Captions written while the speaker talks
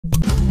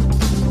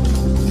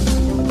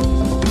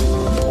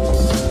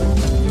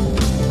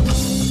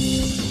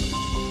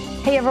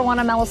everyone,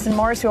 I'm Ellison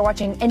Morris. You're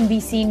watching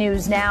NBC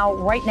News Now.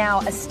 Right now,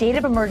 a state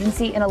of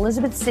emergency in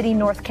Elizabeth City,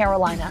 North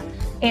Carolina.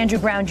 Andrew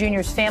Brown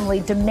Jr.'s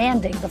family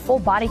demanding the full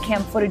body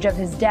cam footage of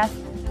his death.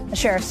 A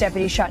sheriff's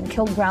deputy shot and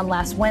killed Brown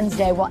last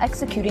Wednesday while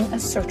executing a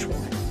search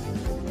warrant.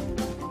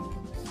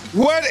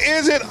 What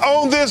is it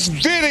on this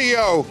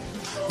video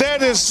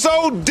that is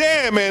so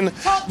damning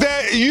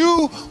that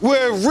you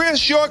will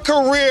risk your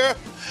career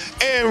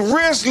and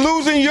risk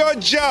losing your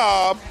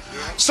job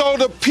so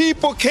the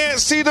people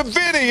can't see the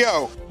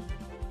video?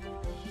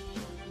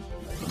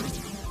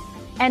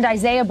 And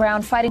Isaiah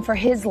Brown, fighting for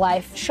his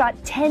life, shot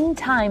 10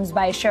 times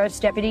by a sheriff's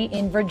deputy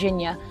in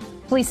Virginia.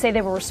 Police say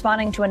they were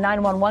responding to a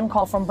 911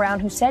 call from Brown,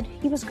 who said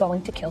he was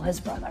going to kill his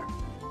brother.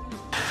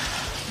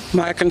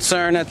 My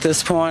concern at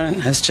this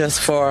point is just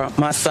for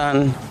my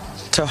son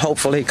to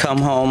hopefully come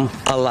home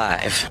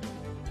alive.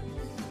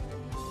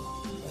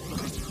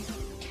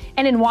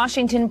 And in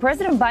Washington,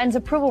 President Biden's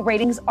approval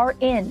ratings are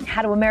in.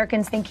 How do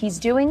Americans think he's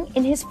doing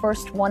in his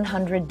first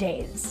 100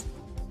 days?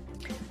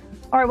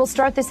 All right, we'll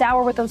start this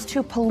hour with those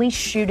two police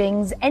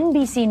shootings.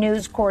 NBC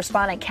News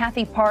correspondent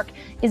Kathy Park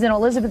is in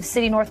Elizabeth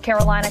City, North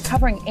Carolina,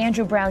 covering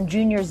Andrew Brown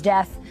Jr.'s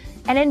death.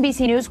 And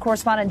NBC News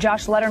correspondent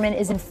Josh Letterman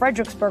is in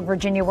Fredericksburg,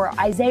 Virginia, where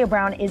Isaiah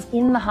Brown is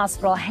in the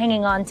hospital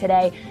hanging on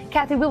today.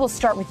 Kathy, we will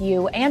start with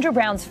you. Andrew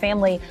Brown's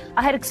family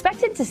had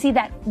expected to see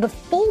the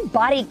full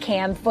body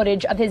cam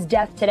footage of his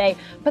death today,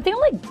 but they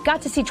only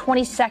got to see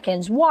 20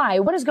 seconds. Why?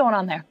 What is going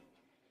on there?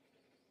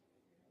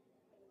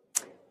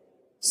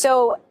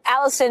 So,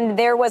 Allison,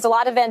 there was a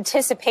lot of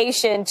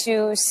anticipation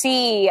to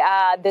see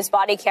this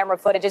body camera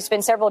footage. It's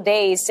been several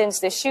days since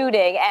the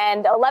shooting,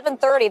 and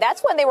 11:30,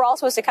 that's when they were all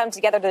supposed to come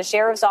together to the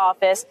sheriff's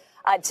office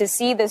to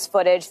see this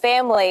footage.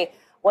 Family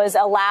was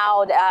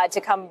allowed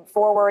to come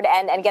forward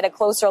and get a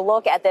closer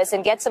look at this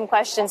and get some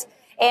questions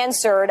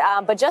answered.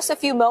 But just a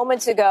few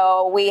moments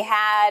ago, we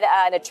had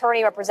an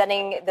attorney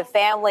representing the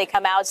family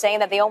come out saying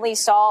that they only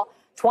saw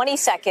 20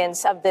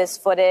 seconds of this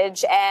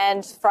footage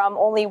and from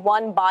only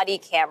one body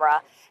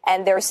camera.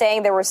 And they're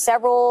saying there were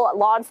several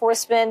law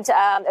enforcement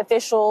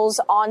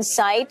officials on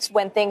site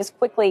when things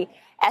quickly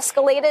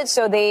escalated.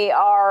 So they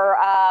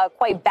are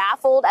quite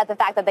baffled at the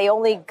fact that they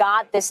only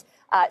got this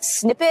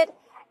snippet.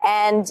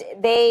 And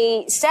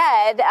they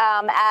said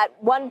at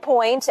one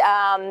point,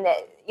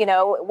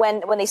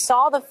 when they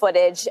saw the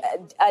footage,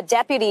 a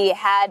deputy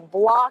had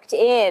blocked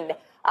in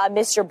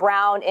Mr.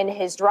 Brown in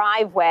his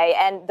driveway.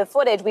 And the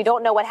footage, we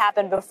don't know what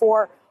happened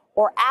before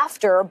or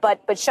after,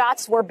 but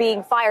shots were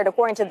being fired,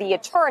 according to the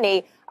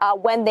attorney,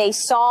 when they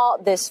saw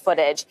this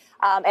footage.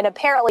 And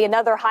apparently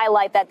another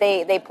highlight that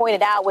they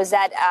pointed out was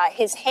that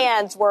his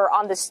hands were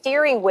on the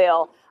steering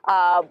wheel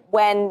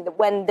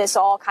when this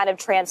all kind of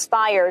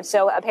transpired.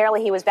 So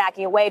apparently he was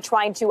backing away,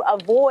 trying to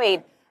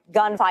avoid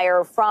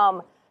gunfire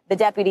from the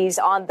deputies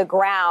on the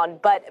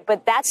ground.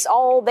 But that's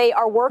all they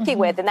are working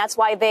with. And that's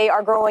why they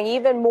are growing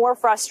even more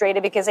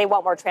frustrated, because they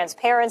want more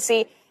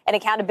transparency and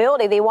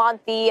accountability. They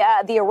want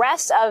the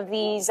arrest of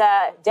these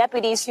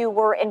deputies who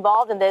were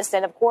involved in this.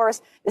 And of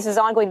course, this is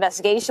an ongoing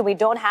investigation. We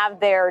don't have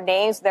their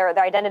names. Their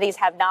identities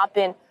have not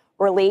been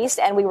released.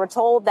 And we were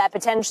told that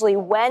potentially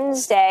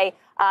Wednesday,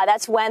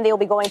 that's when they'll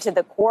be going to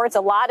the courts.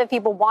 A lot of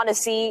people want to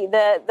see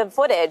the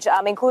footage,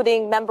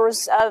 including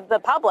members of the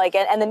public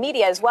and the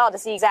media as well, to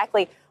see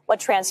exactly what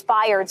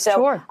transpired. So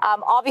sure.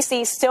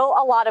 Obviously still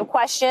a lot of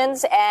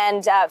questions,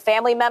 and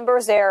family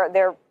members,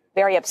 they're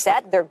very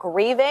upset. They're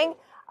grieving.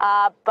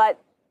 But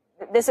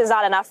this is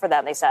not enough for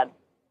them, they said.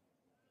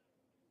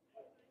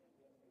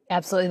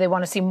 Absolutely. They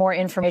want to see more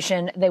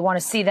information. They want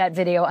to see that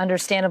video,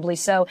 understandably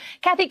so.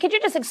 Kathy, could you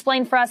just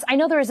explain for us? I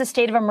know there is a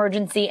state of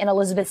emergency in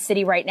Elizabeth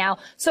City right now.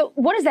 So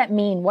what does that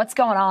mean? What's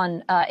going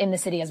on in the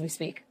city as we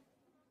speak?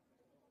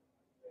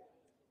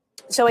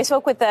 So I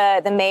spoke with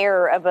the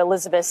mayor of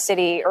Elizabeth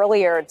City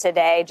earlier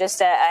today,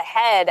 just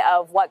ahead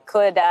of what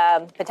could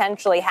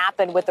potentially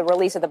happen with the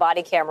release of the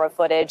body camera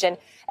footage. And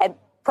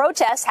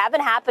protests have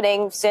been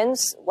happening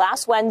since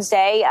last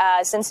Wednesday,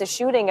 since the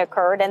shooting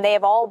occurred, and they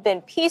have all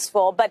been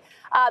peaceful. But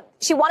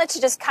she wanted to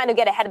just kind of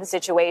get ahead of the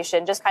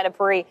situation, just kind of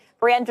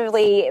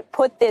preemptively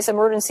put this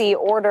emergency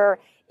order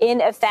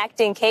in effect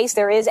in case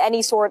there is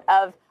any sort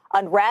of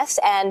unrest.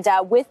 And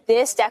with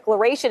this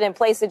declaration in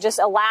place, it just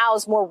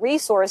allows more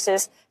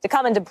resources to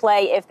come into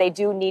play if they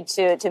do need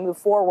to move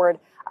forward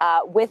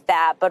with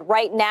that. But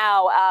right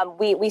now,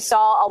 we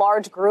saw a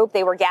large group.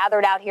 They were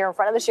gathered out here in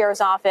front of the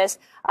sheriff's office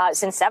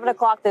since 7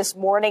 o'clock this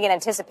morning in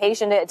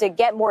anticipation to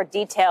get more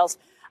details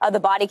of the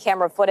body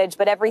camera footage.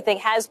 But everything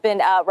has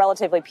been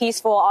relatively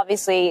peaceful.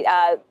 Obviously,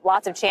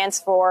 lots of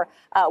chance for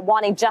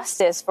wanting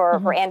justice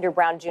for Andrew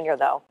Brown Jr.,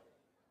 though.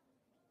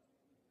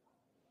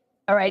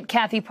 All right,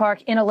 Kathy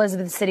Park in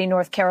Elizabeth City,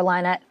 North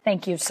Carolina.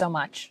 Thank you so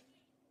much.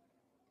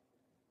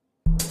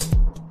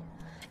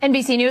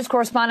 NBC News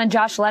correspondent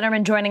Josh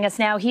Letterman joining us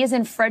now. He is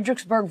in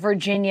Fredericksburg,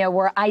 Virginia,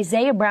 where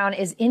Isaiah Brown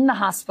is in the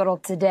hospital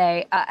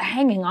today,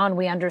 hanging on,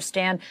 we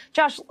understand.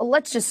 Josh,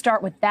 let's just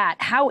start with that.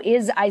 How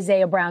is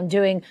Isaiah Brown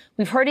doing?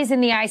 We've heard he's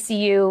in the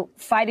ICU,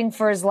 fighting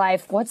for his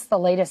life. What's the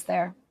latest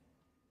there?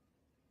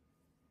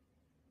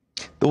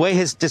 The way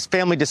his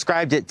family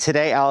described it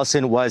today,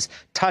 Allison, was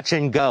touch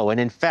and go. And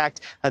in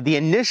fact, the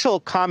initial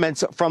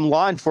comments from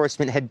law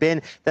enforcement had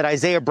been that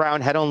Isaiah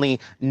Brown had only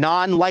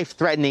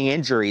non-life-threatening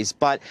injuries.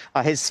 But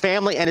his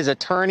family and his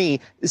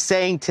attorney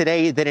saying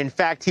today that, in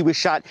fact, he was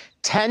shot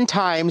 10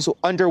 times,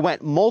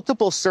 underwent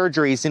multiple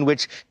surgeries in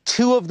which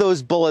 2 of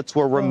those bullets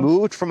were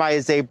removed from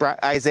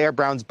Isaiah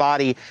Brown's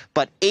body,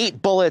 but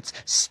 8 bullets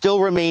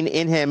still remain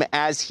in him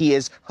as he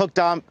is hooked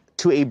on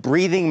to a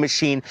breathing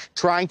machine,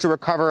 trying to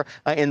recover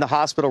in the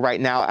hospital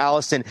right now.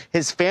 Allison,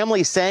 his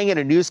family saying at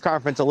a news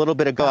conference a little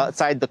bit ago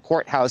outside the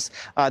courthouse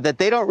that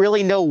they don't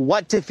really know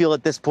what to feel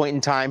at this point in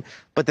time,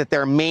 but that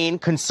their main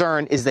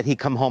concern is that he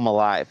come home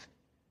alive.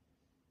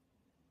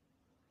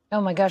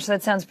 Oh, my gosh,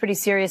 that sounds pretty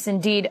serious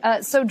indeed.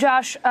 So,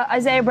 Josh,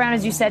 Isaiah Brown,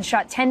 as you said,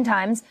 shot 10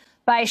 times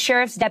by a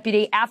sheriff's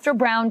deputy after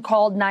Brown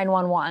called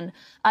 911.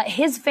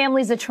 His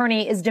family's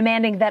attorney is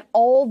demanding that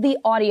all the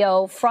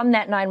audio from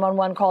that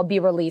 911 call be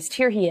released.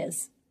 Here he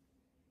is.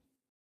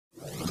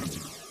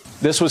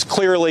 This was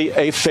clearly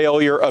a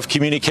failure of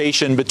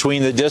communication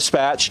between the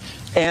dispatch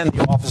and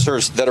the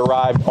officers that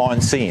arrived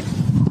on scene.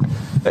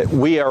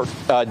 We are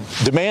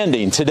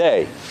demanding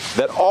today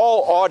that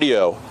all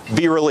audio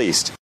be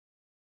released.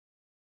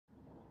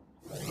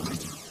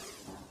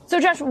 So,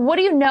 Josh, what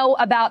do you know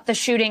about the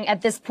shooting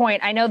at this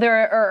point? I know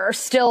there are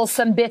still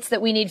some bits that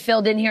we need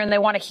filled in here, and they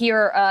want to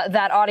hear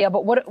that audio.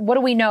 But what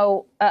do we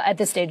know at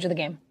this stage of the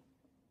game?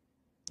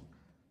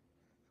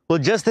 Well,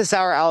 just this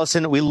hour,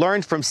 Allison, we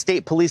learned from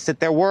state police that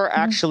there were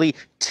actually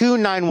 2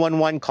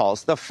 911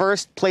 calls. The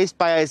first placed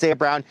by Isaiah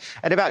Brown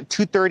at about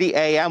 2:30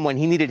 a.m. when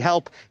he needed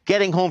help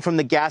getting home from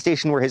the gas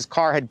station where his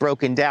car had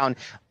broken down.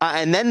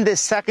 And then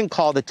this second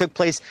call that took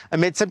place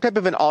amid some type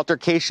of an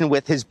altercation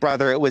with his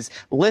brother. It was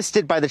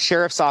listed by the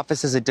sheriff's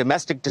office as a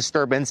domestic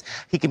disturbance.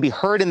 He can be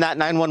heard in that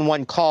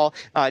 911 call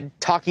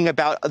talking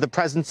about the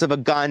presence of a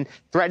gun,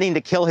 threatening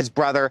to kill his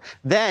brother,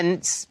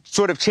 then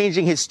sort of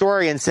changing his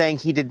story and saying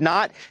he did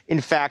not,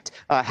 in fact,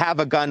 have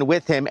a gun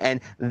with him.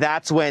 And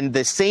that's when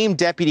the same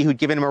deputy who'd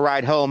given him a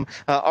ride home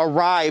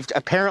arrived,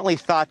 apparently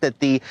thought that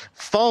the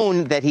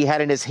phone that he had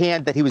in his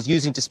hand that he was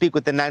using to speak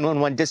with the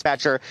 911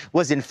 dispatcher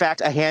was, in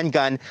fact, a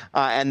handgun,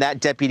 and that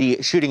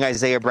deputy shooting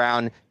Isaiah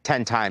Brown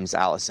 10 times,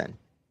 Allison.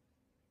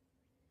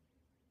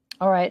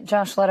 All right.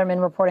 Josh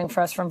Letterman reporting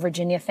for us from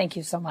Virginia. Thank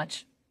you so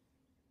much.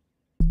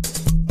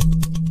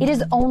 It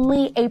is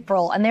only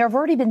April, and there have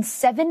already been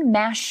 7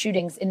 mass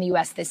shootings in the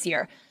U.S. this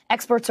year.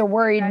 Experts are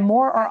worried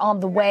more are on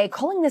the way,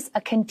 calling this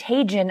a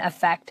contagion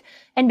effect.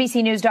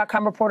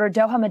 NBCNews.com reporter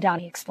Doha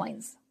Madani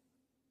explains.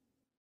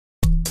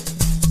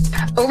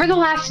 Over the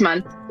last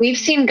month, we've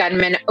seen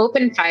gunmen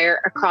open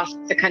fire across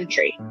the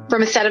country,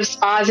 from a set of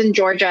spas in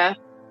Georgia,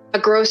 a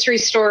grocery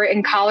store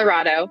in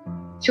Colorado,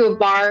 to a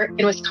bar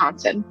in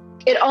Wisconsin.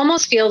 It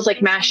almost feels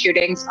like mass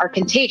shootings are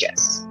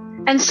contagious,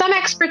 and some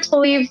experts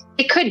believe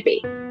it could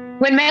be.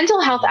 When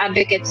mental health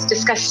advocates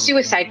discuss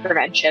suicide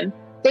prevention,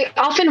 they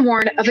often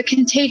warn of a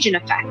contagion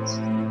effect,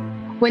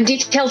 when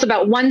details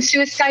about one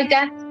suicide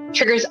death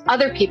triggers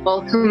other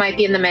people who might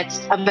be in the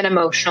midst of an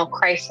emotional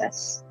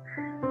crisis.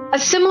 A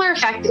similar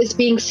effect is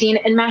being seen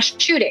in mass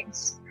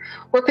shootings,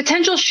 where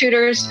potential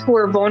shooters who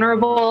are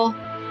vulnerable,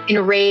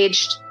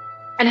 enraged,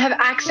 and have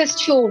access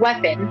to a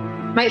weapon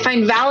might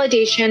find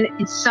validation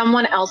in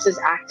someone else's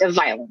act of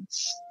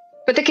violence.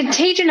 But the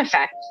contagion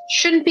effect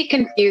shouldn't be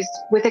confused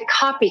with a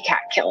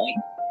copycat killing.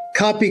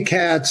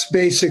 Copycats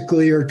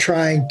basically are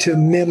trying to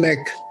mimic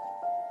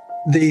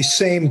the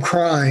same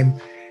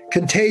crime.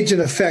 Contagion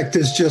effect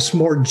is just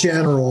more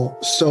general,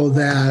 so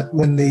that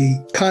when the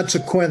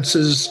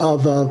consequences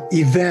of an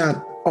event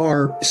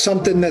are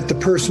something that the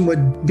person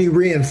would be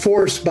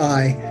reinforced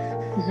by,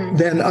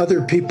 then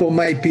other people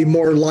might be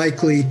more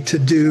likely to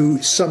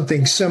do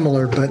something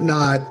similar, but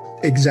not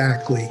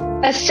exactly.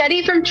 A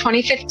study from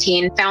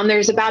 2015 found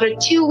there's about a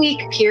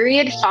 2-week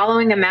period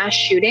following a mass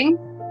shooting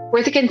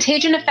where the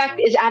contagion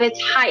effect is at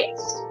its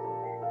highest.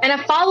 And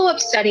a follow-up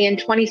study in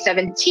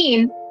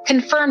 2017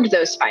 confirmed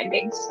those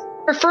findings,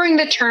 preferring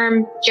the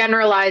term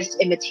generalized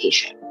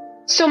imitation.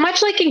 So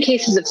much like in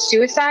cases of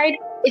suicide,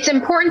 it's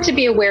important to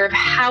be aware of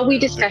how we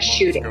discuss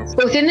shootings,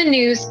 both in the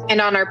news and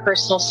on our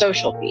personal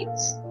social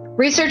feeds.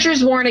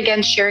 Researchers warn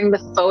against sharing the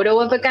photo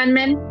of a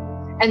gunman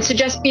and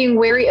suggest being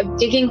wary of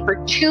digging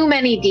for too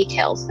many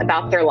details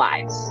about their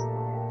lives.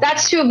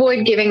 That's to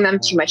avoid giving them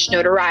too much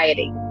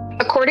notoriety.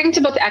 According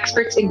to both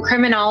experts in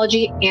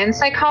criminology and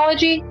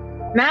psychology,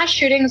 mass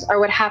shootings are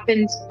what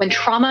happens when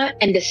trauma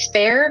and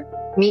despair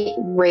meet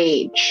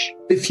rage.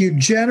 If you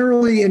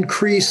generally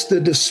increase the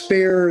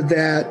despair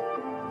that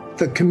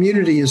the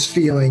community is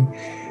feeling,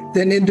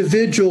 then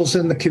individuals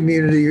in the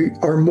community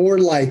are more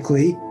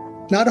likely,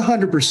 not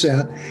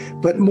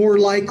 100%, but more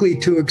likely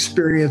to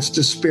experience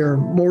despair,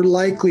 more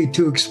likely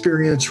to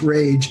experience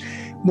rage,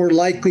 more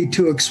likely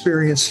to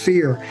experience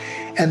fear.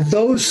 And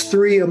those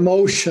 3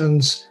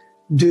 emotions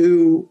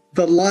do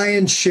the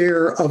lion's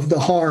share of the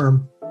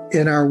harm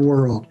in our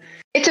world.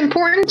 It's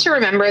important to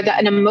remember that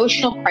an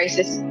emotional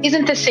crisis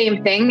isn't the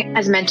same thing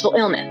as mental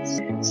illness.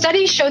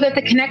 Studies show that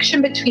the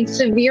connection between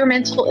severe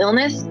mental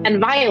illness and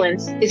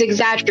violence is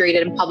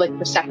exaggerated in public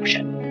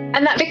perception,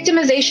 and that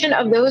victimization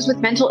of those with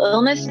mental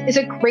illness is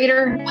a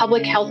greater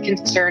public health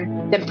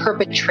concern than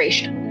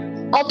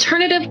perpetration.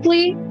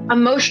 Alternatively,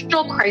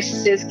 emotional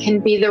crises can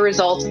be the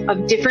result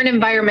of different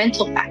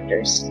environmental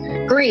factors.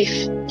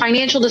 Grief,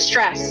 financial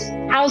distress,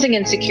 housing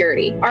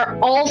insecurity are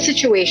all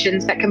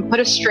situations that can put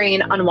a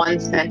strain on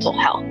one's mental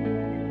health,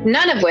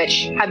 none of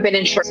which have been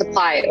in short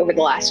supply over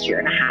the last year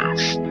and a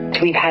half.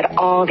 We've had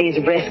all these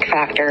risk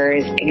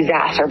factors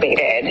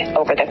exacerbated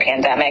over the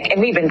pandemic, and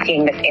we've been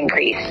seeing this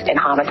increase in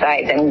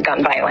homicides and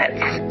gun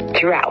violence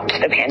throughout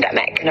the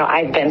pandemic. You know,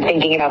 I've been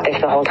thinking about this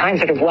the whole time,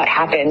 sort of what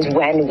happens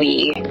when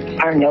we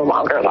are no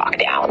longer locked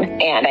down.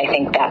 And I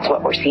think that's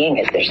what we're seeing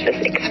is there's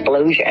this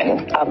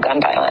explosion of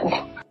gun violence.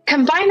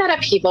 Combine that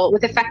upheaval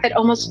with the fact that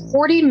almost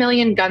 40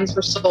 million guns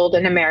were sold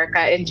in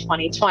America in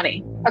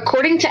 2020.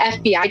 According to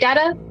FBI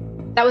data,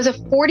 that was a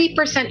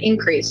 40%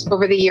 increase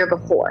over the year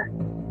before.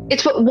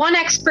 It's what one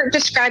expert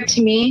described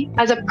to me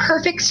as a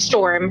perfect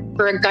storm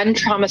for a gun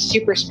trauma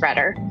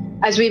superspreader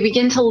as we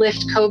begin to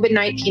lift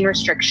COVID-19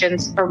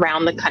 restrictions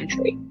around the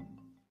country.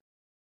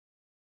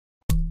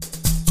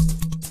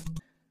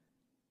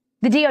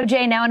 The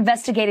DOJ now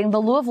investigating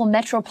the Louisville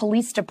Metro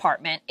Police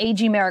Department.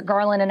 AG Merrick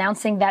Garland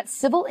announcing that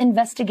civil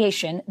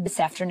investigation this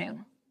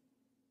afternoon.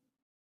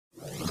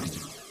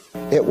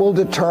 It will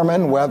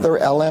determine whether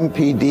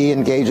LMPD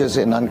engages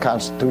in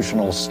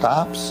unconstitutional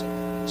stops,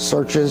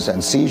 searches,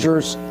 and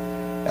seizures,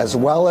 as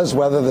well as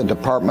whether the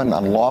department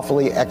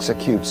unlawfully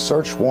executes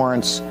search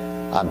warrants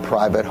on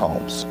private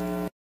homes.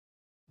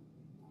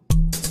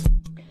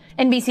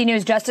 NBC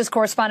News Justice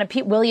correspondent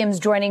Pete Williams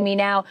joining me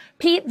now.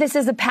 Pete, this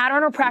is a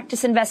pattern or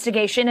practice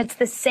investigation. It's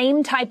the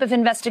same type of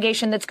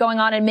investigation that's going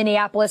on in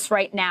Minneapolis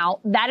right now.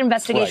 That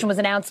investigation was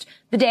announced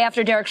the day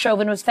after Derek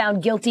Chauvin was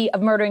found guilty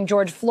of murdering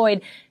George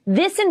Floyd.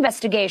 This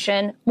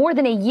investigation, more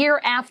than a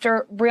year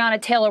after Breonna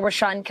Taylor was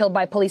shot and killed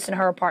by police in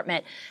her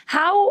apartment.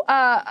 How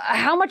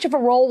much of a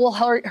role will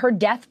her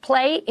death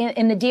play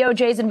in the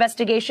DOJ's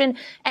investigation?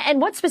 And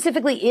what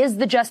specifically is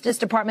the Justice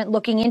Department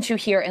looking into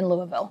here in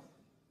Louisville?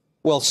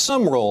 Well,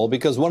 some role,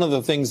 because one of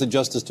the things the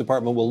Justice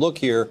Department will look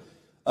here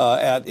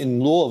at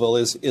in Louisville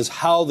is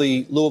how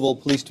the Louisville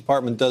Police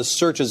Department does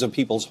searches of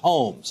people's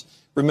homes.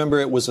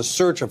 Remember, it was a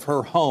search of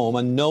her home,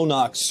 a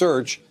no-knock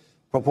search,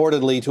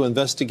 purportedly to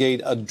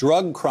investigate a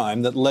drug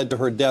crime that led to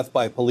her death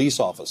by police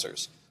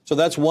officers. So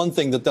that's one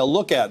thing that they'll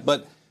look at.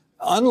 But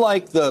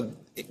unlike the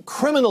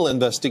criminal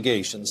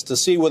investigations to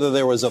see whether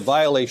there was a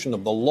violation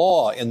of the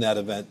law in that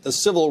event, the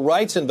civil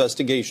rights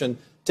investigation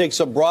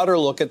takes a broader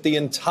look at the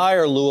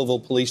entire Louisville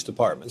Police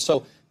Department.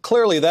 So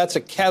clearly that's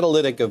a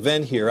catalytic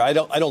event here. I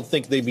don't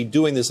think they'd be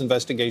doing this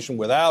investigation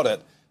without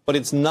it, but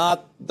it's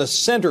not the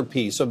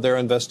centerpiece of their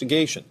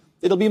investigation.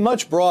 It'll be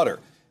much broader.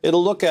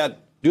 It'll look at,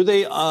 do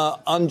they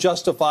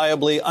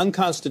unjustifiably,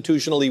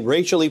 unconstitutionally,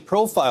 racially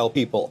profile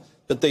people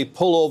that they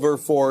pull over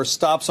for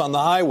stops on the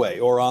highway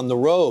or on the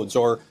roads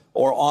or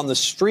on the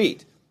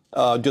street?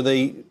 Do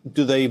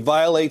they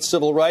violate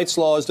civil rights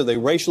laws? Do they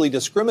racially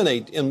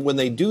discriminate when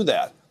they do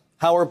that?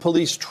 How are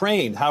police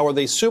trained? How are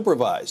they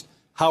supervised?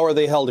 How are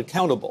they held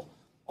accountable?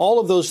 All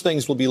of those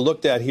things will be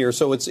looked at here.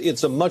 So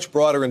it's a much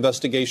broader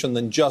investigation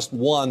than just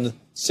one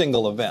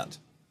single event.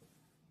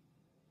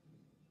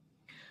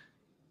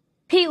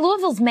 Pete,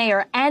 Louisville's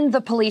mayor and the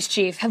police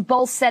chief have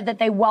both said that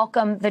they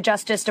welcome the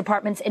Justice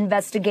Department's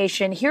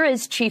investigation. Here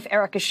is Chief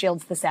Erica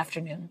Shields this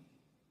afternoon.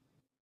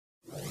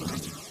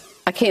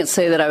 I can't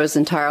say that I was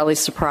entirely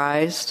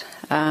surprised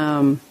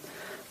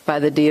by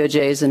the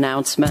DOJ's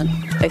announcement.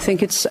 I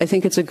think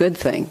it's a good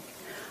thing.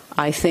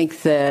 I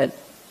think that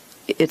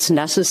it's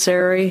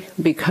necessary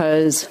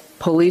because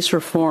police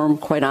reform,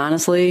 quite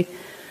honestly,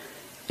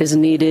 is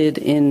needed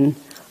in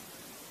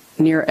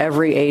near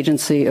every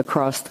agency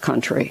across the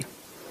country.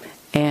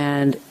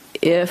 And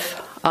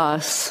if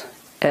us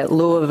at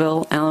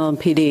Louisville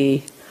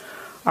LMPD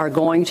are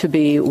going to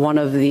be one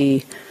of the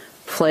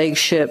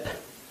flagship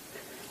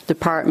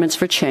departments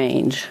for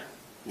change,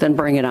 then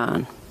bring it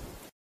on.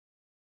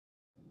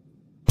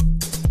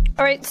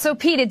 All right. So,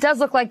 Pete, it does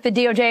look like the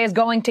DOJ is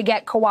going to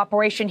get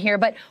cooperation here.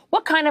 But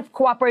what kind of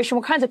cooperation,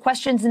 what kinds of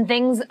questions and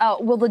things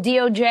will the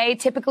DOJ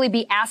typically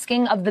be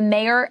asking of the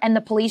mayor and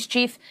the police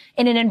chief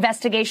in an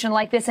investigation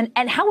like this?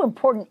 And how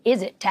important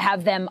is it to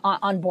have them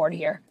on board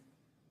here?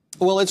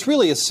 Well, it's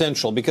really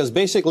essential because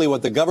basically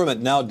what the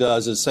government now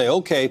does is say,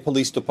 OK,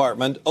 police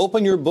department,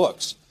 open your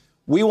books.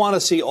 We want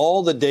to see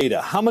all the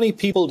data. How many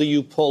people do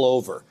you pull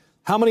over?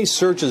 How many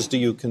searches do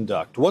you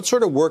conduct? What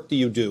sort of work do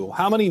you do?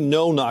 How many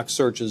no-knock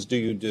searches do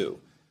you do?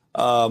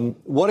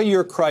 What are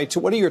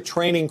your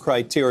training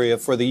criteria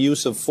for the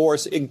use of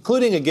force,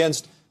 including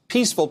against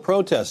peaceful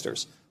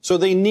protesters? So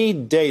they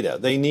need data.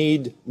 They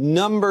need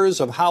numbers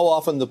of how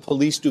often the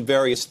police do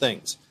various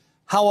things.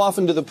 How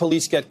often do the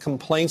police get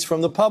complaints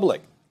from the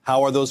public?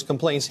 How are those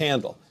complaints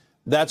handled?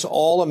 That's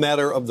all a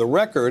matter of the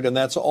record, and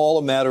that's all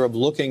a matter of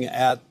looking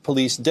at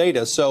police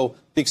data. So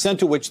the extent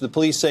to which the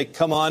police say,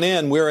 come on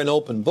in, we're an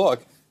open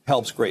book,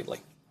 helps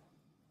greatly.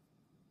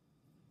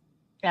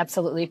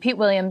 Absolutely. Pete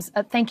Williams,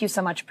 thank you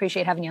so much.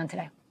 Appreciate having you on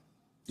today.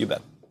 You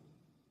bet.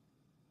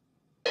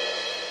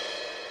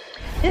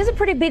 It is a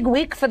pretty big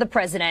week for the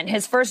president.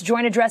 His first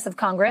joint address of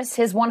Congress,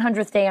 his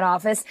 100th day in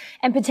office,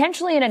 and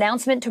potentially an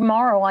announcement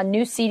tomorrow on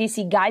new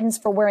CDC guidance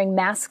for wearing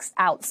masks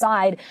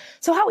outside.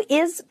 So how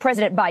is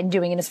President Biden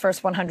doing in his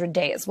first 100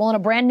 days? Well, in a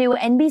brand new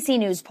NBC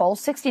News poll,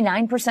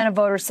 69% of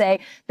voters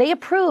say they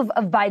approve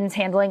of Biden's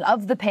handling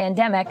of the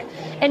pandemic.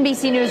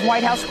 NBC News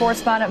White House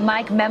correspondent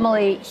Mike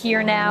Memoli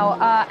here now.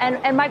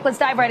 And Mike, let's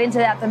dive right into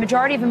that. The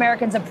majority of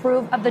Americans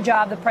approve of the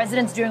job the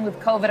president's doing with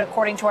COVID,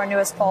 according to our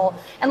newest poll.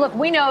 And look,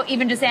 we know,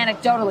 even just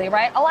anecdotally,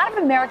 right? A lot of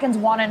Americans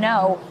want to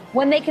know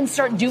when they can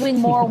start doing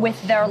more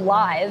with their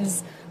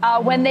lives,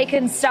 when they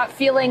can start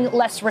feeling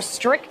less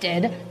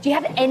restricted. Do you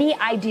have any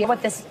idea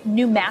what this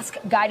new mask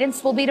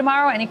guidance will be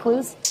tomorrow? Any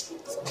clues?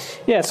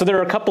 Yeah, so there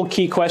are a couple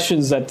key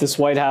questions that this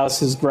White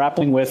House is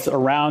grappling with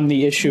around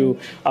the issue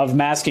of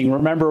masking.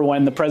 Remember,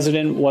 when the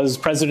president was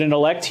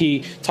president-elect, he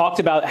talked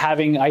about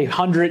having a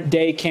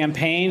 100-day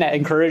campaign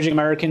encouraging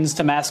Americans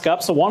to mask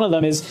up. So one of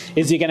them is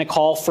he going to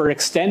call for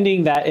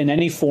extending that in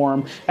any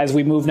form as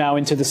we move now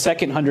into the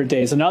second 100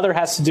 days? Another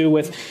has to do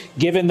with,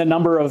 given the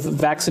number of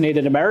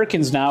vaccinated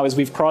Americans now, as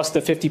we've crossed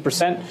the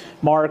 50%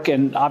 mark,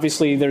 and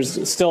obviously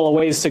there's still a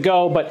ways to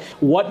go, but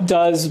what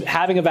does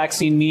having a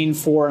vaccine mean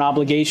for an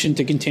obligation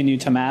to continue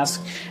to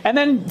mask? And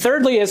then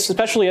thirdly,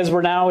 especially as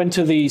we're now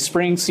into the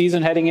spring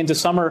season, heading into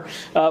summer,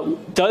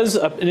 does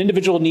an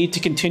individual need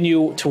to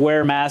continue to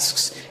wear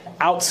masks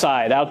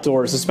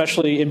outdoors,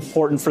 especially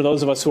important for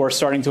those of us who are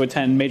starting to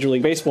attend Major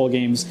League Baseball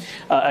games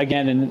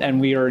again,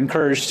 and we are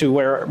encouraged to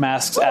wear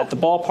masks at the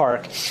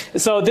ballpark.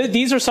 So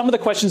these are some of the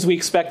questions we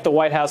expect the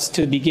White House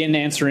to begin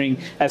answering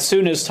as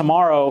soon as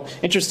tomorrow.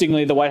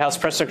 Interestingly, the White House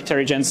Press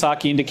Secretary Jen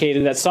Psaki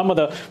indicated that some of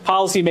the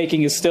policy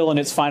making is still in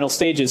its final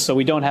stages, so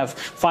we don't have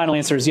final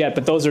answers yet,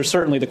 but those are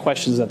certainly the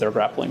questions that they're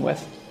grappling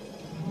with.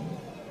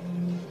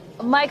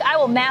 Mike, I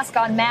will mask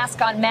on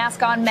mask on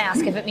mask on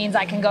mask if it means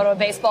I can go to a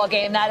baseball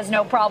game. That is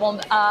no problem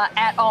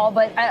at all.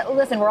 But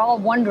listen, we're all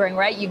wondering,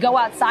 right? You go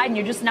outside and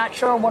you're just not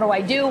sure, what do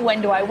I do?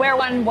 When do I wear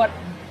one?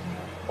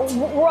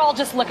 We're all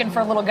just looking for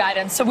a little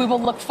guidance. So we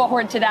will look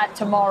forward to that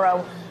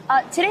tomorrow.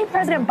 Today,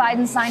 President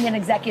Biden signed an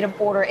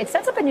executive order. It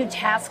sets up a new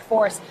task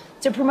force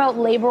to promote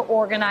labor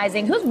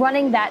organizing. Who's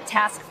running that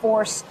task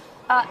force?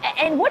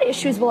 And what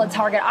issues will it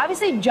target?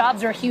 Obviously,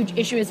 jobs are a huge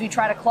issue as we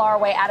try to claw our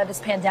way out of this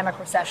pandemic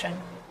recession.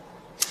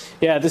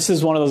 Yeah, this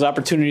is one of those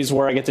opportunities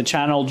where I get to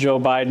channel Joe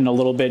Biden a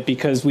little bit,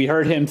 because we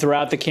heard him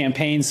throughout the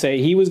campaign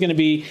say he was going to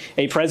be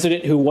a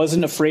president who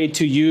wasn't afraid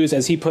to use,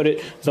 as he put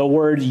it, the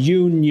word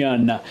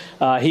union.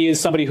 He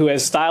is somebody who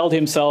has styled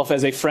himself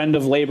as a friend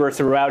of labor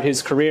throughout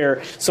his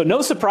career. So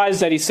no surprise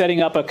that he's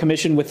setting up a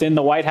commission within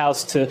the White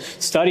House to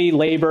study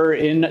labor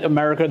in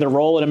America, the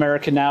role in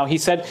America now. He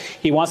said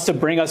he wants to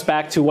bring us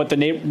back to what the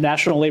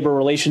National Labor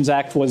Relations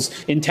Act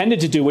was intended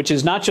to do, which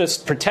is not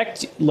just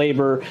protect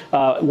labor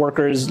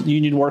workers,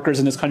 union workers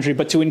in this country,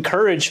 but to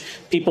encourage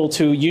people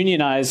to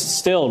unionize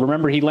still.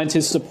 Remember, he lent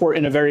his support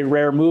in a very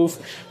rare move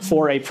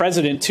for a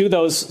president to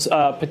those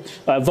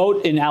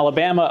vote in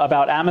Alabama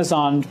about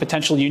Amazon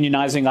potential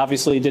unionizing.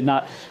 Obviously did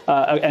not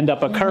end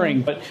up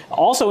occurring. But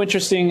also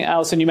interesting,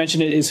 Allison, you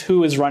mentioned it, is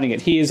who is running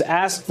it. He has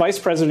asked Vice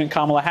President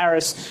Kamala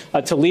Harris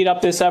to lead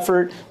up this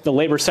effort. The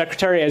labor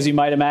secretary, as you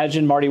might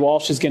imagine, Marty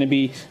Walsh, is going to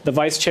be the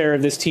vice chair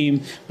of this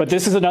team. But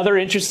this is another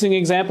interesting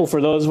example for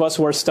those of us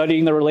who are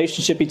studying the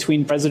relationship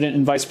between president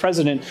and vice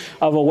president,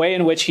 of a way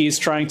in which he's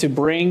trying to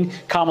bring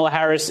Kamala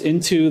Harris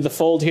into the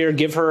fold here,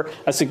 give her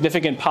a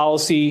significant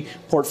policy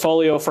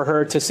portfolio for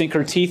her to sink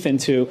her teeth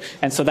into.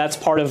 And so that's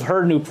part of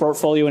her new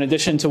portfolio, in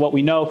addition to what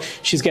we know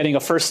she's getting a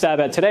first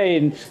stab at today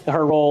in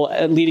her role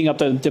leading up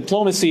the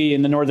diplomacy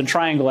in the Northern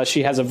Triangle, as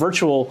she has a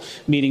virtual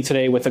meeting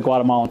today with the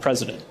Guatemalan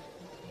president.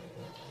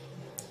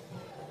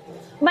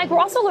 Mike, we're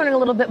also learning a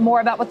little bit more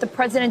about what the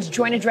president's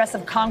joint address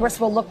of Congress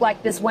will look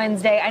like this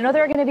Wednesday. I know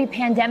there are going to be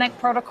pandemic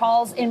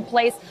protocols in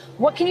place.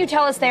 What can you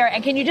tell us there?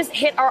 And can you just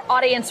hit our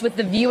audience with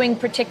the viewing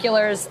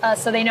particulars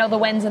so they know the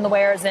whens and the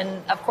wheres?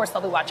 And, of course,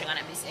 they'll be watching on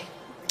NBC.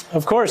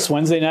 Of course,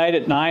 Wednesday night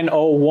at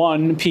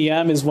 9:01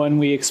 p.m. is when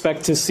we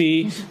expect to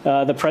see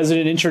the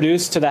president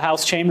introduced to the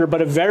House chamber, but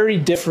a very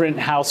different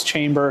House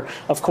chamber,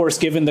 of course,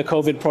 given the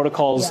COVID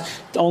protocols.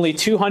 Yeah. Only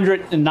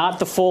 200, not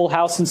the full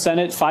House and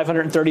Senate,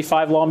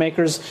 535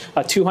 lawmakers,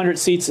 200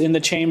 seats in the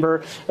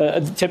chamber.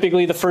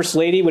 Typically, the First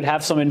Lady would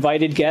have some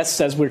invited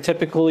guests, as we're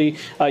typically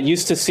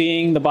used to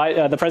seeing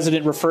the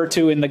president refer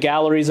to in the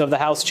galleries of the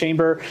House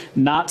chamber.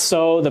 Not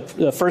so.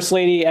 The First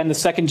Lady and the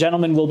Second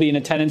Gentleman will be in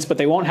attendance, but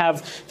they won't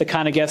have the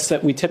kind of guests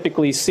that we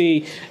typically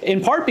see, in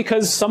part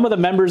because some of the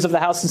members of the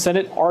House and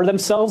Senate are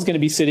themselves going to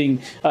be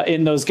sitting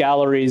in those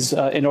galleries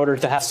in order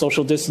to have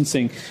social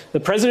distancing.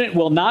 The president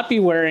will not be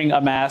wearing a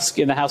mask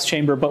in the House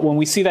chamber, but when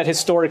we see that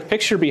historic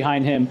picture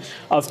behind him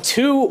of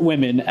two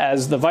women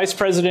as the vice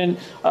president,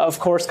 of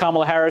course,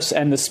 Kamala Harris,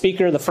 and the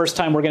speaker, the first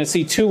time we're going to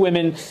see two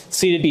women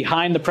seated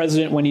behind the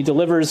president when he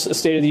delivers a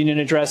State of the Union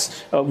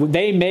address,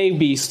 they may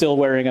be still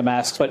wearing a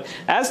mask. But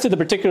as to the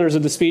particulars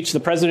of the speech, the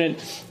president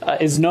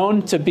is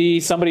known to be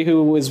somebody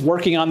who was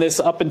working on this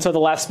up until the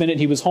last minute.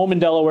 He was home in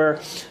Delaware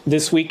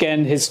this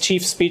weekend. His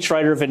chief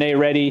speechwriter, Vinay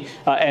Reddy,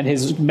 and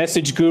his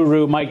message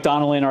guru, Mike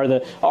Donnellan, are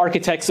the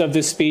architects of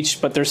this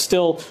speech, but they're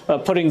still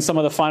putting some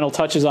of the final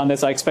touches on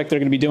this. I expect they're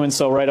going to be doing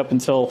so right up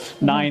until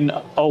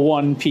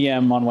 9:01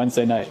 p.m. on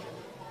Wednesday night.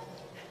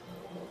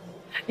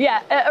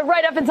 Yeah,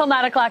 right up until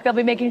 9 o'clock, they'll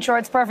be making sure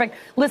it's perfect.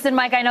 Listen,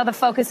 Mike, I know the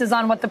focus is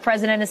on what the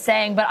president is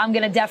saying, but I'm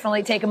going to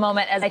definitely take a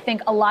moment, as I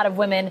think a lot of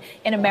women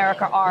in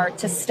America are,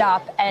 to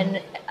stop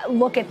and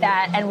look at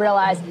that and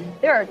realize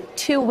there are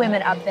 2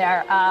 women up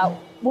there.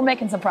 We're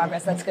making some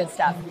progress. That's good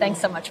stuff. Thanks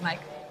so much, Mike.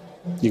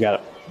 You got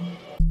it.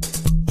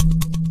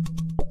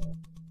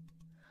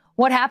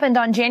 What happened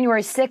on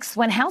January 6th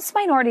when House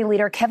Minority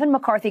Leader Kevin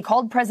McCarthy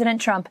called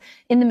President Trump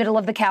in the middle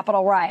of the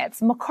Capitol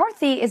riots?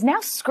 McCarthy is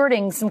now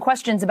skirting some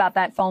questions about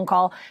that phone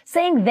call,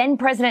 saying then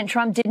President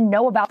Trump didn't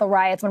know about the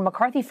riots when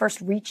McCarthy first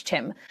reached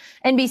him.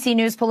 NBC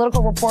News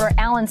political reporter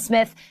Alan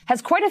Smith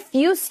has quite a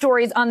few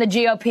stories on the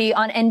GOP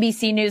on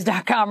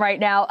NBCnews.com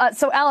right now.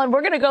 So, Alan,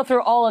 we're going to go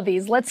through all of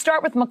these. Let's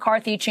start with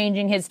McCarthy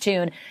changing his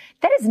tune.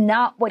 That is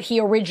not what he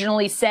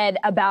originally said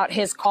about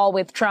his call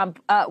with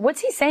Trump. What's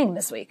he saying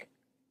this week?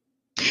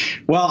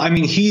 Well, I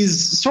mean,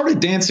 he's sort of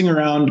dancing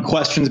around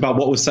questions about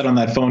what was said on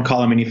that phone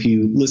call. I mean, if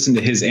you listen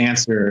to his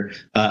answer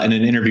in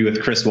an interview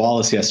with Chris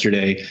Wallace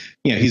yesterday,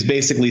 he's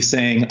basically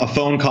saying a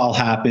phone call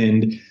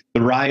happened,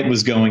 the riot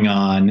was going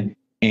on,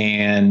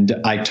 and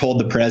I told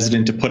the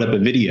president to put up a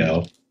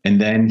video. And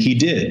then he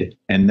did.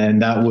 And then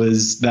that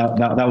was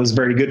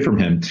very good from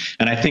him.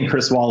 And I think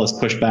Chris Wallace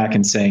pushed back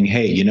and saying,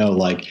 hey,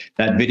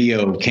 that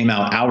video came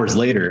out hours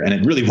later and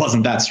it really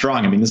wasn't that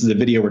strong. I mean, this is a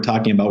video we're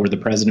talking about where the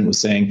president was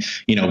saying,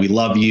 we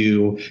love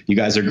you. You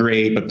guys are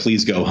great, but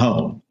please go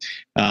home.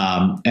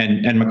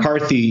 And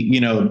McCarthy,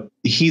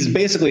 he's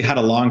basically had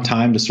a long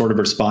time to sort of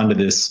respond to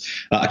this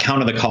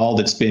account of the call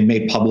that's been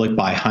made public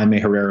by Jaime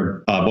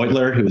Herrera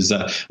Beutler, who is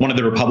one of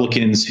the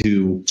Republicans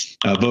who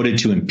voted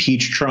to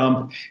impeach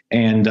Trump.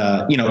 And,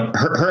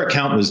 her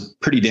account was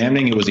pretty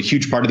damning. It was a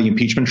huge part of the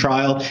impeachment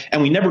trial.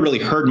 And we never really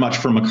heard much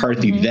from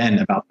McCarthy then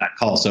about that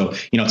call. So,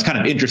 it's kind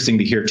of interesting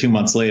to hear 2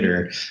 months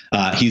later,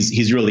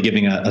 he's really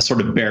giving a sort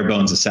of bare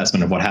bones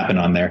assessment of what happened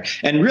on there.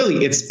 And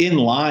really, it's in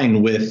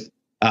line with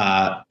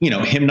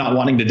him not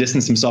wanting to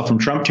distance himself from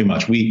Trump too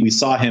much. We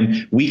saw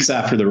him weeks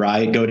after the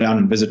riot go down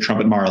and visit Trump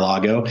at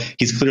Mar-a-Lago.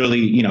 He's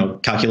clearly,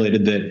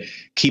 calculated that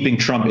keeping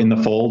Trump in the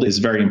fold is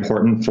very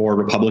important for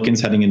Republicans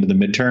heading into the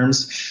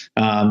midterms.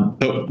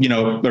 But,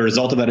 the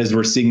result of that is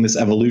we're seeing this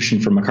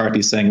evolution from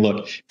McCarthy saying,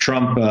 look,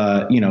 Trump,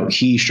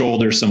 he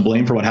shoulders some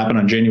blame for what happened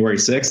on January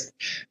 6th,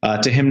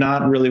 to him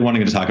not really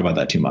wanting to talk about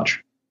that too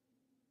much.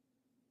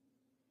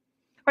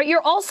 Right,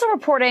 you're also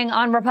reporting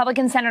on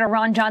Republican Senator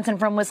Ron Johnson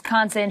from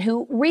Wisconsin,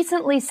 who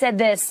recently said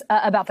this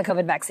about the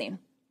COVID vaccine.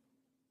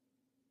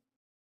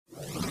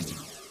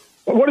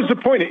 What is the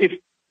point? If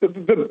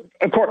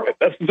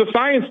the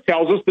science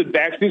tells us that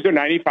vaccines are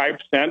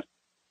 95%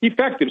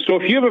 effective. So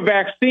if you have a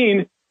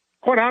vaccine,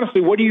 quite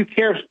honestly, what do you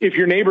care if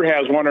your neighbor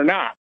has one or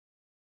not?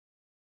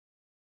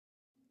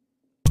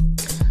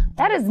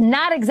 That is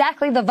not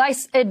exactly the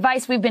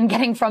advice we've been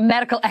getting from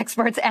medical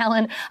experts,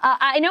 Alan.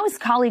 I know his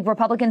colleague,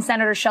 Republican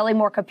Senator Shelley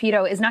Moore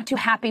Capito, is not too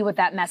happy with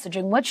that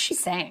messaging. What's she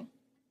saying?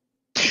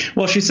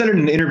 Well, she said in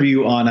an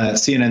interview on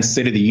CNN's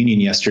State of the Union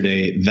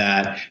yesterday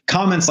that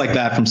comments like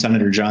that from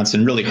Senator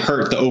Johnson really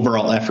hurt the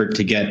overall effort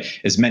to get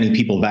as many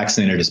people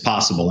vaccinated as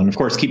possible. And of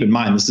course, keep in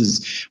mind, this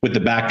is with the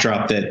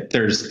backdrop that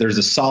there's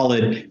a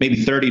solid maybe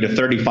 30 to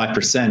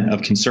 35%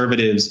 of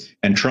conservatives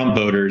and Trump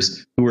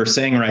voters who are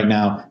saying right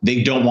now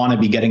they don't want to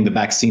be getting the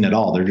vaccine at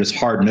all. They're just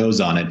hard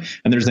nosed on it.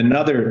 And there's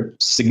another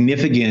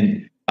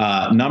significant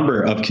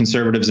number of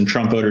conservatives and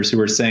Trump voters who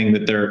are saying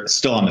that they're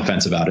still on the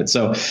fence about it.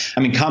 So,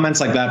 I mean,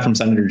 comments like that from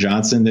Senator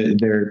Johnson,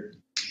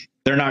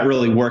 they're not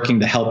really working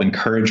to help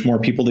encourage more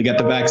people to get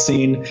the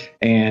vaccine.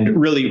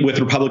 And really, with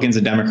Republicans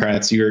and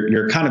Democrats,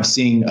 you're kind of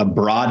seeing a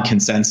broad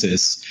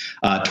consensus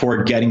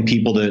toward getting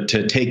people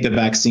to take the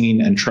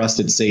vaccine and trust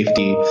its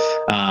safety.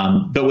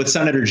 But with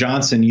Senator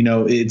Johnson,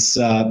 it's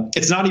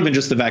not even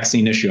just the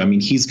vaccine issue. I mean,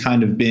 he's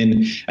kind of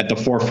been at the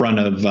forefront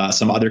of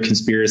some other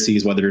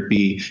conspiracies, whether it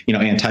be,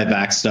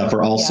 anti-vax stuff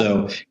or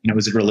also,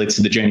 as it relates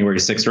to the January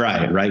 6th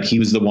riot, right? He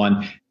was the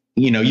one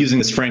using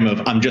this frame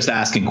of I'm just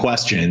asking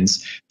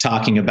questions,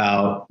 talking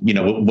about,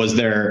 was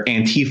there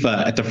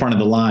Antifa at the front of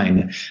the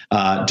line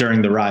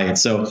during the riot?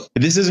 So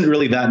this isn't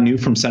really that new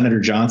from Senator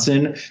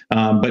Johnson,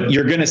 but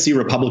you're going to see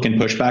Republican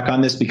pushback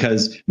on this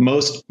because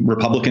most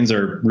Republicans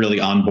are really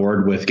on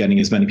board with getting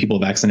as many people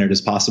vaccinated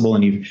as possible.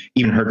 And you've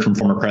even heard from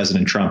former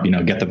President Trump,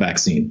 get the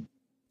vaccine.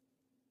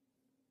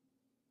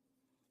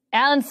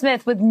 Alan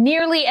Smith with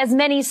nearly as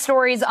many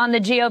stories on the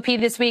GOP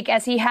this week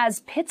as he has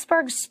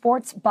Pittsburgh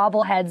sports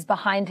bobbleheads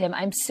behind him.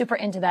 I'm super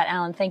into that,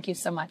 Alan. Thank you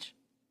so much.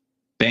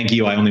 Thank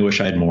you. I only wish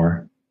I had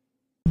more.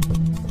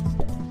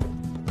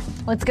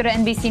 Let's go to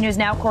NBC News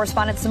Now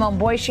correspondent Simone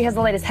Boyce. She has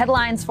the latest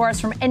headlines for us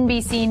from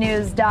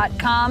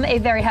NBCnews.com. A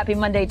very happy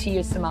Monday to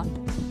you, Simone.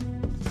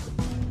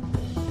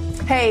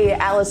 Hey,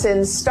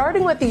 Allison,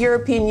 starting with the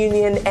European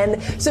Union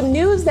and some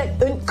news that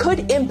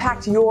could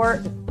impact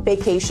your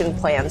vacation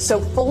plans. So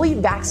fully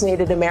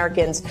vaccinated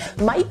Americans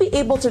might be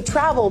able to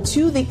travel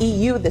to the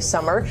EU this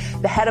summer.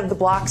 The head of the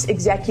bloc's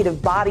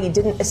executive body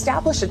didn't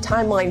establish a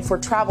timeline for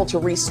travel to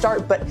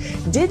restart, but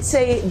did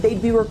say they'd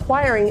be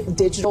requiring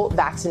digital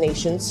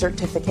vaccination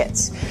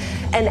certificates.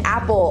 And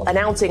Apple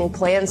announcing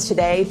plans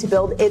today to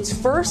build its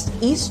first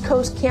East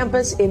Coast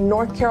campus in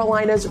North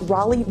Carolina's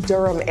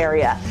Raleigh-Durham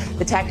area.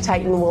 The tech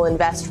titan will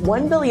invest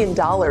 $1 billion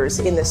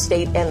in the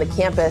state and the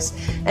campus,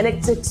 and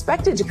it's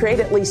expected to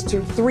create at least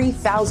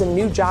 3,000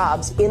 new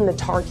jobs in the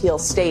Tar Heel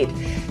state.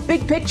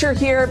 Big picture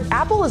here,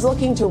 Apple is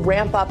looking to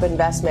ramp up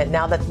investment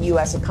now that the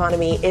U.S.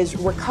 economy is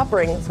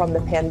recovering from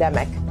the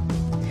pandemic.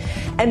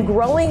 And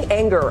growing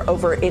anger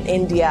over in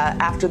India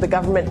after the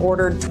government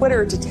ordered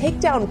Twitter to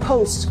take down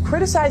posts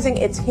criticizing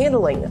its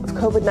handling of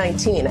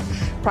COVID-19.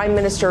 Prime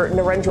Minister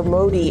Narendra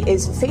Modi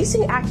is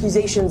facing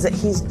accusations that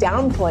he's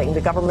downplaying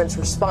the government's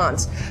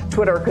response.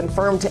 Twitter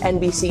confirmed to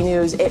NBC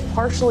News it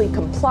partially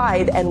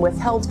complied and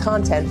withheld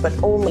content, but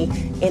only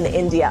in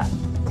India.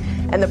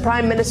 And the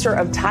Prime Minister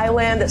of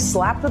Thailand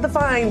slapped with a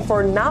fine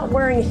for not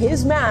wearing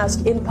his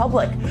mask in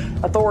public.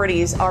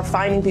 Authorities are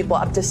fining people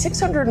up to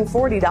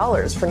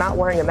 $640 for not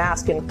wearing a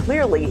mask, and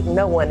clearly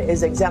no one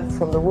is exempt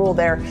from the rule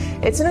there.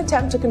 It's an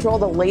attempt to control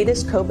the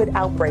latest COVID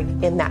outbreak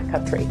in that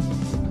country.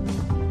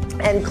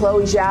 And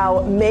Chloe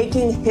Zhao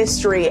making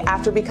history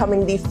after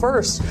becoming the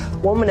first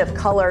woman of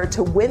color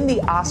to win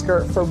the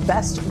Oscar for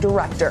Best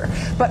Director.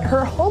 But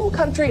her home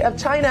country of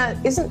China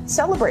isn't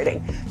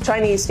celebrating.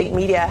 Chinese state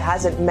media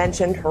hasn't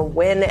mentioned her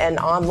win, and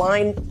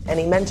online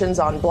any mentions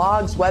on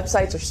blogs,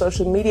 websites, or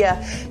social media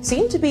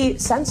seem to be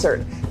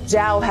censored.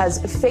 Zhao has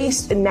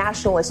faced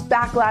nationalist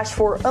backlash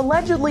for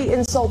allegedly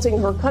insulting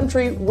her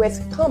country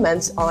with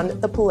comments on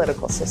the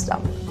political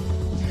system.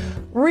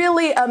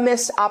 Really a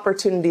missed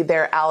opportunity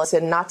there,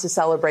 Allison, not to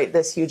celebrate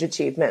this huge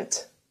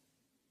achievement.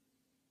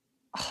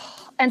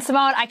 And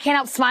Simone, I can't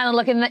help smiling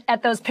looking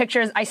at those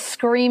pictures. I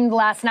screamed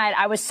last night.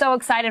 I was so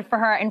excited for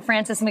her and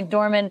Frances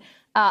McDormand.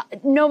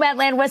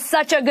 Nomadland was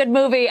such a good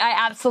movie.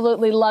 I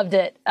absolutely loved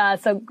it.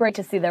 So great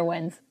to see their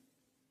wins.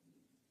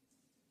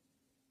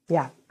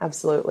 Yeah,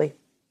 absolutely.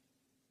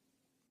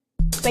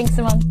 Thanks,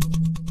 Simone.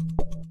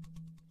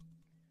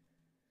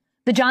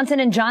 The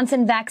Johnson &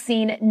 Johnson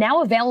vaccine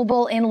now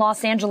available in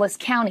Los Angeles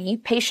County.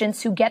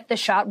 Patients who get the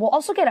shot will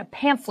also get a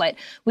pamphlet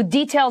with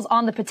details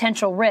on the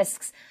potential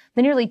risks.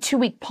 The nearly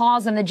 2-week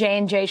pause on the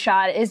J&J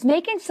shot is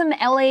making some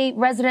L.A.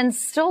 residents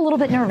still a little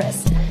bit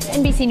nervous.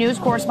 NBC News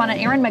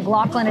correspondent Aaron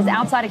McLaughlin is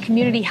outside a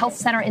community health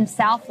center in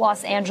South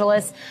Los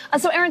Angeles.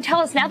 So, Aaron, tell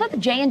us, now that the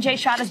J&J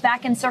shot is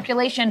back in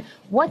circulation,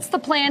 what's the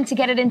plan to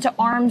get it into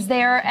arms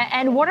there?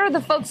 And what are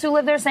the folks who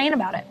live there saying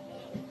about it?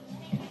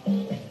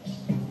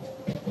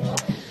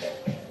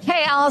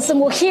 Hey, Allison,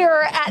 well,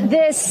 here at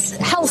this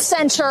health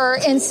center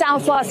in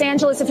South Los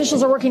Angeles,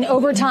 officials are working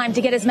overtime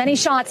to get as many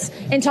shots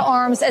into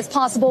arms as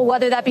possible,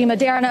 whether that be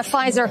Moderna,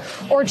 Pfizer,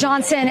 or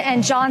Johnson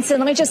 & Johnson.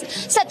 Let me just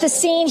set the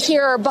scene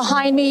here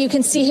behind me. You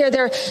can see here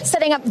they're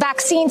setting up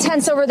vaccine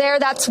tents over there.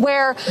 That's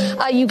where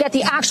you get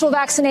the actual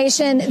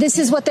vaccination. This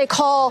is what they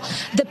call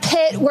the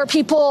pit, where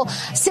people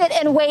sit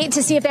and wait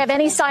to see if they have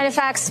any side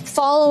effects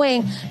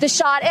following the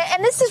shot.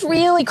 And this is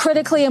really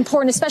critically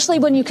important, especially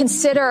when you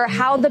consider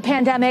how the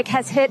pandemic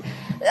has hit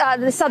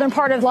the southern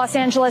part of Los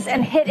Angeles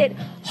and hit it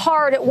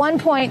hard. At one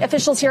point,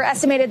 officials here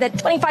estimated that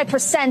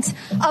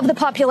 25% of the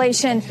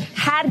population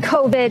had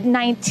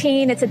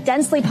COVID-19. It's a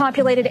densely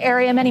populated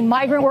area, many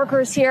migrant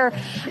workers here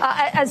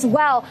as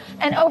well.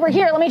 And over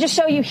here, let me just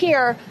show you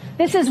here.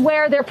 This is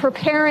where they're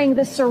preparing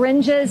the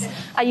syringes.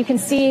 You can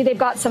see they've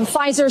got some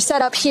Pfizer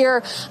set up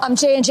here.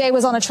 J&J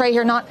was on a tray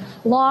here not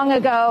long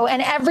ago.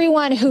 And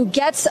everyone who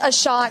gets a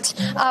shot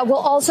will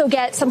also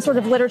get some sort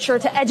of literature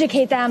to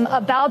educate them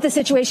about the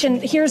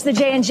situation. Here's the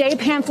J&J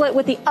pamphlet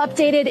with the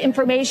updated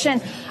information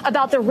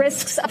about the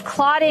risks of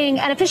clotting.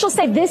 And officials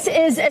say this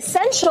is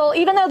essential.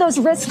 Even though those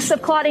risks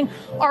of clotting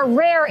are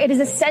rare, it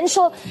is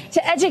essential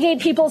to educate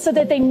people so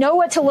that they know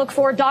what to look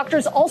for.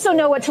 Doctors also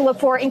know what to look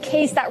for in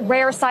case that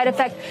rare side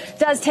effect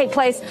does take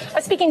place. I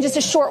was speaking just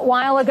a short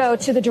while ago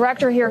to the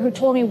director here who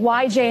told me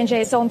why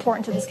J&J is so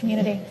important to this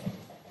community.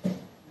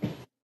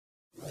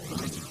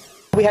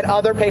 We had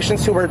other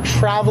patients who were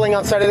traveling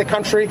outside of the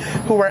country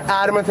who were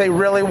adamant they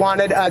really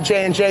wanted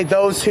J&J.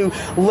 Those who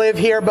live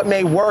here but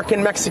may work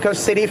in Mexico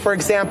City, for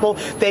example,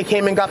 they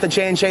came and got the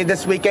J&J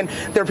this weekend.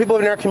 There are people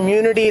in our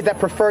community that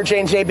prefer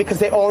J&J because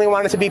they only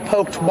wanted to be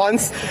poked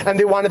once and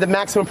they wanted the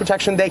maximum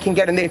protection they can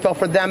get, and they felt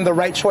for them the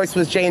right choice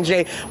was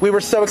J&J. We were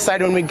so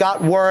excited when we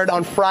got word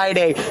on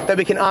Friday that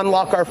we can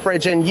unlock our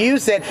fridge and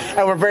use it,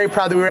 and we're very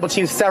proud that we were able to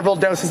use several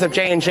doses of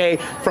J&J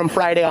from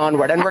Friday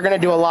onward, and we're going to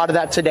do a lot of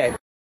that today.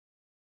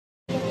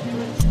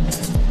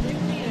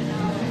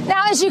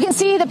 Now, as you can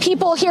see, the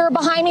people here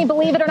behind me,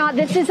 believe it or not,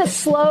 this is a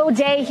slow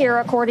day here,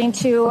 according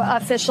to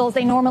officials.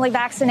 They normally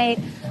vaccinate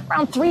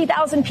around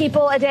 3,000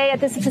 people a day at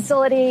this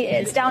facility.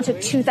 It's down to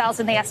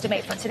 2,000 they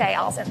estimate for today,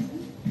 Allison.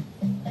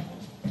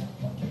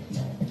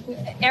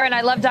 Aaron,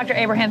 I love Dr.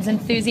 Abraham's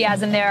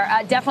enthusiasm there.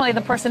 Definitely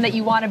the person that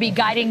you want to be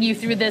guiding you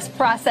through this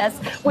process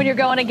when you're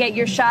going to get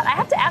your shot. I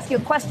have to ask you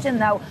a question,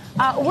 though.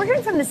 We're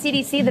hearing from the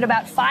CDC that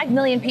about 5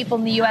 million people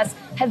in the U.S.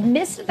 have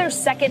missed their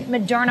second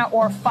Moderna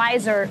or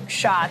Pfizer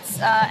shots.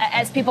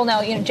 As people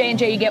know,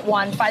 J&J, you get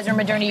one, Pfizer,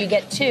 Moderna, you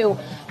get two.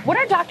 What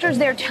are doctors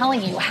there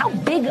telling you? How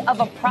big of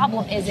a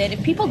problem is it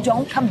if people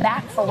don't come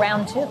back for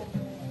round two?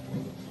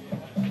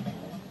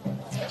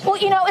 Well,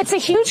 it's a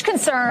huge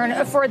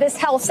concern for this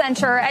health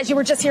center. As you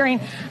were just hearing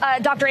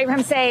Dr.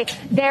 Abraham say,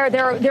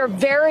 they're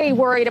very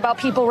worried about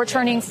people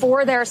returning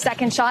for their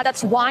second shot.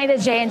 That's why the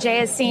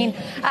J&J is seen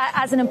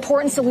as an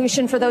important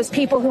solution for those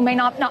people who may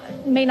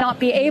not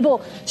be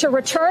able to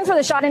return for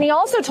the shot. And he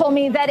also told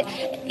me that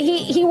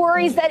he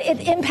worries that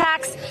it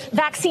impacts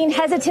vaccine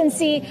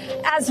hesitancy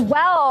as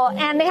well.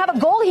 And they have a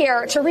goal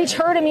here to reach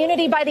herd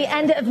immunity by the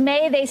end of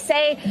May. They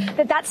say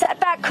that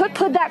setback could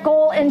put that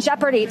goal in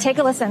jeopardy. Take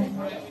a listen.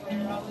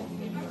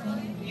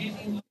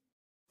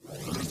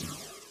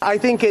 I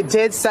think it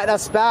did set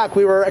us back.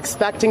 We were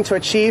expecting to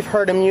achieve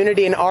herd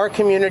immunity in our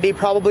community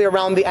probably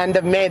around the end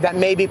of May. That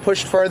may be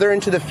pushed further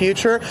into the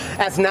future,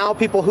 as now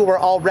people who were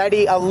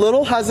already a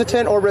little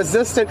hesitant or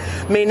resistant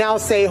may now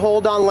say,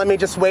 hold on, let me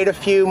just wait a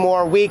few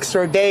more weeks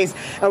or days.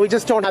 And we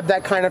just don't have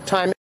that kind of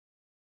time.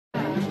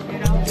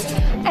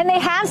 And they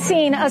have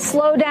seen a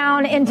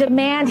slowdown in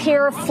demand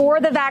here for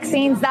the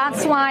vaccines.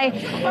 That's why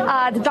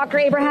Dr.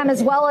 Abraham,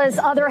 as well as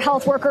other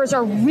health workers,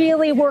 are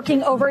really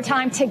working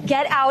overtime to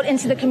get out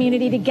into the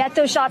community, to get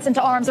those shots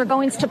into arms. They're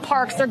going to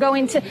parks. They're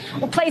going to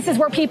places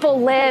where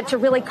people live to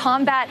really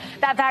combat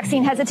that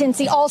vaccine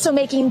hesitancy. Also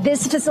making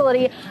this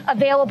facility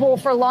available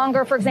for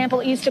longer. For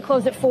example, it used to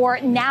close at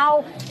 4.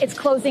 Now it's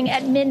closing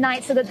at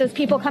midnight so that those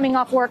people coming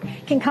off work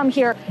can come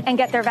here and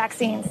get their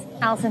vaccines.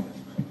 Allison.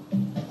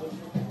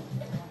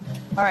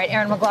 All right,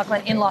 Aaron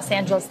McLaughlin in Los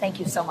Angeles, thank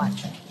you so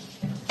much.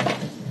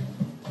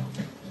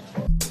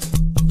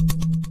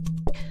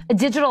 A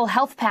digital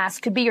health pass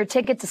could be your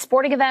ticket to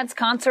sporting events,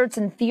 concerts,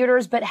 and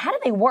theaters, but how do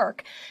they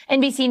work?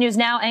 NBC News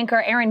Now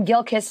anchor Aaron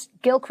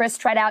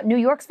Gilchrist tried out New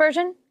York's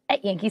version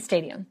at Yankee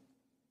Stadium.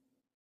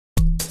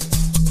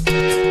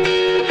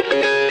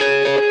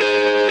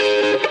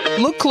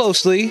 Look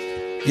closely.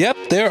 Yep,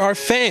 there are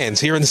fans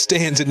here in the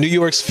stands at New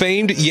York's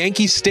famed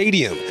Yankee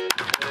Stadium.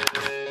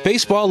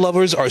 Baseball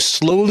lovers are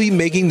slowly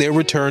making their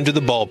return to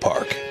the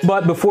ballpark.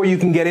 But before you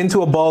can get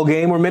into a ball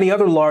game or many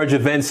other large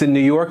events in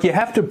New York, you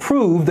have to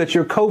prove that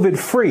you're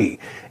COVID-free.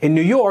 In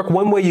New York,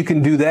 one way you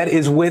can do that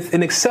is with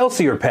an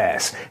Excelsior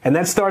Pass, and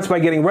that starts by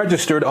getting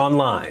registered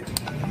online.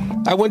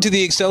 I went to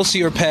the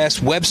Excelsior Pass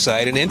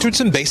website and entered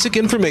some basic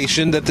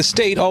information that the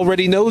state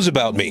already knows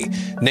about me.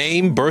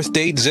 Name, birth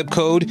date, zip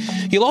code.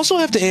 You'll also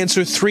have to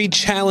answer 3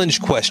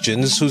 challenge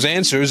questions whose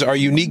answers are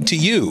unique to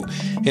you.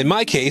 In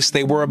my case,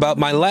 they were about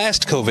my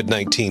last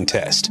COVID-19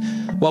 test.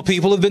 While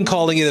people have been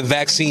calling it a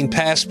vaccine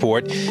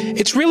passport,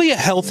 it's really a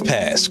health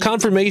pass,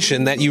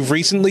 confirmation that you've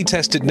recently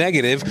tested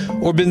negative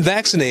or been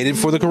vaccinated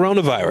for the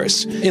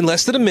coronavirus. In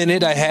less than a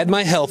minute, I had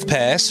my health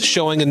pass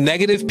showing a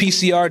negative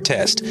PCR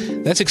test.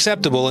 That's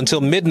acceptable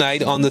until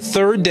midnight on the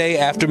 3rd day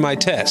after my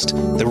test.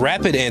 The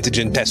rapid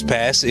antigen test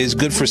pass is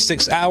good for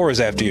 6 hours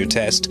after your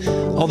test,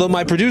 although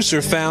my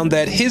producer found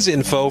that his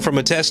info from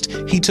a test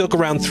he took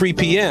around 3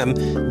 p.m.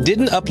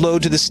 didn't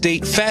upload to the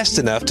state fast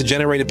enough to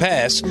generate a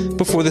pass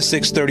before the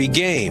 6:30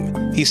 game.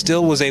 He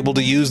still was able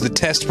to use the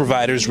test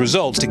provider's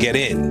results to get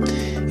in.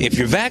 If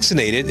you're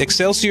vaccinated,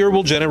 Excelsior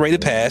will generate a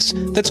pass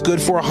that's good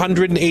for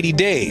 180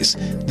 days.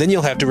 Then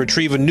you'll have to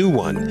retrieve a new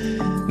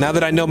one. Now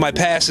that I know my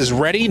pass is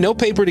ready, no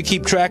paper to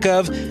keep track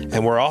of,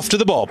 and we're off to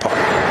the ballpark.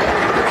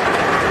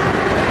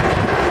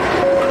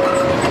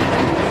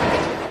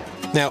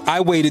 Now,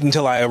 I waited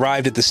until I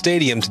arrived at the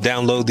stadium to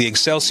download the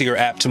Excelsior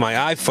app to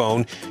my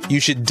iPhone. You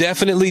should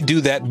definitely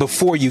do that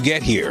before you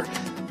get here.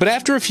 But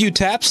after a few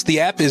taps, the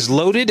app is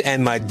loaded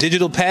and my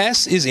digital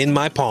pass is in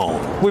my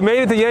palm. We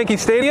made it to Yankee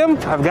Stadium.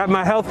 I've got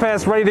my health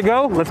pass ready to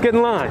go. Let's get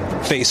in line.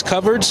 Face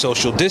covered,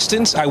 social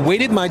distance. I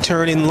waited my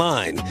turn in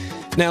line.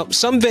 Now,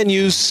 some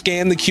venues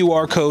scan the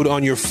QR code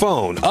on your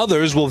phone.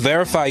 Others will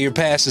verify your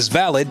pass is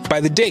valid by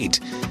the date.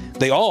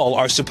 They all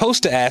are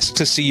supposed to ask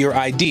to see your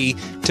ID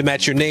to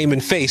match your name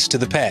and face to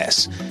the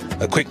pass.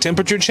 A quick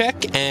temperature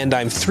check, and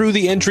I'm through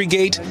the entry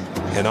gate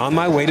and on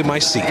my way to my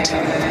seat.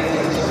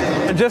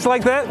 And just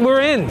like that,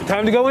 we're in.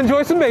 Time to go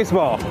enjoy some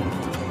baseball.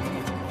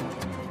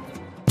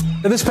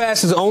 Now, this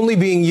pass is only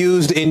being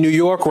used in New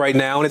York right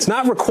now, and it's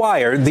not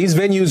required. These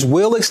venues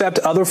will accept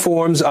other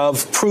forms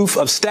of proof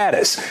of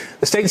status.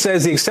 The state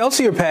says the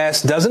Excelsior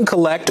Pass doesn't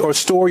collect or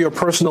store your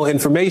personal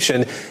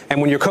information,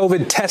 and when your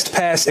COVID test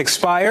pass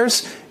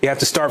expires, you have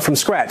to start from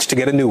scratch to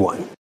get a new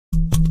one.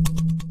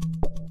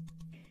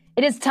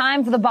 It is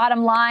time for The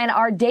Bottom Line,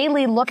 our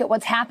daily look at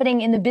what's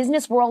happening in the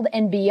business world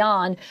and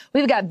beyond.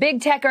 We've got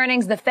big tech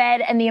earnings, the Fed,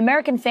 and the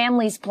American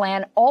Families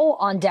Plan all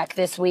on deck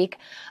this week.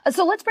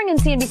 So let's bring in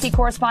CNBC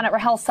correspondent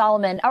Rahel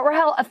Solomon.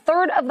 Rahel, a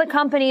third of the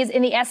companies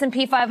in the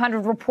S&P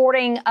 500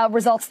 reporting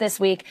results this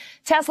week.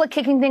 Tesla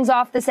kicking things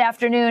off this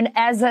afternoon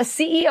as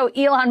CEO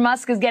Elon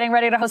Musk is getting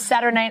ready to host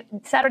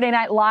Saturday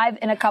Night Live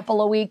in a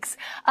couple of weeks.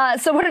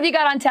 So what have you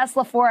got on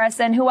Tesla for us,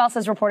 and who else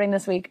is reporting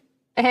this week?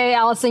 Hey,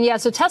 Allison. Yeah,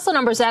 so Tesla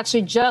numbers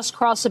actually just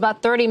crossed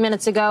about 30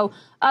 minutes ago.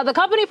 The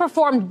company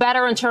performed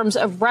better in terms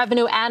of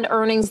revenue and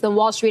earnings than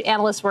Wall Street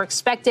analysts were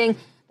expecting.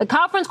 The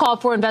conference call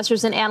for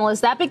investors and analysts,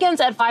 that begins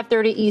at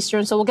 5:30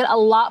 Eastern, so we'll get a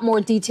lot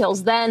more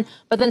details then.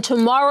 But then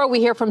tomorrow we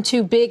hear from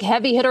two big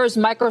heavy hitters,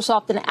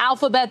 Microsoft and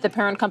Alphabet, the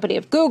parent company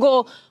of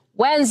Google.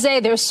 Wednesday,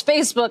 there's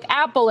Facebook,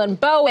 Apple, and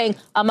Boeing,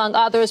 among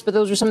others, but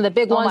those are some of the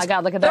big ones. Oh, my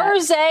God, look at that.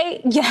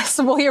 Thursday, yes,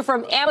 we'll hear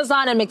from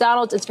Amazon and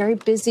McDonald's. It's very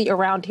busy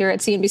around here at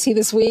CNBC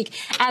this week.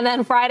 And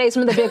then Friday,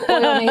 some of the big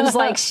oil names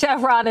like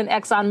Chevron and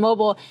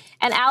ExxonMobil.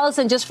 And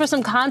Allison, just for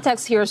some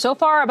context here, so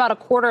far about a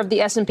quarter of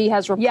the S&P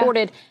has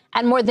reported,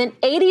 and more than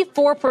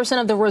 84%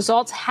 of the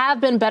results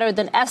have been better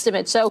than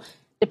estimates. So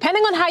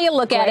depending on how you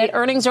look at it,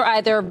 earnings are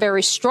either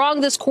very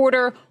strong this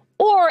quarter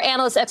or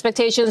analyst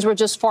expectations were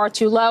just far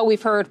too low.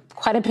 We've heard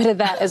quite a bit of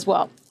that as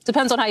well.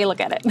 Depends on how you look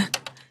at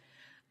it.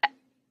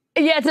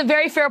 Yeah, it's a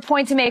very fair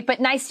point to make, but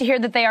nice to hear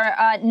that they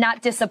are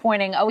not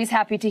disappointing. Always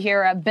happy to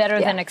hear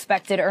better than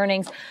expected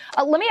earnings.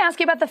 Let me ask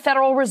you about the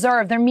Federal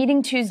Reserve. They're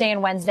meeting Tuesday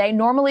and Wednesday.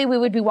 Normally, we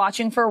would be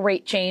watching for a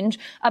rate change,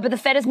 but the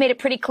Fed has made it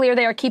pretty clear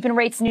they are keeping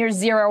rates near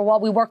zero while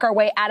we work our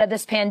way out of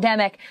this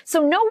pandemic.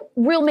 So no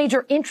real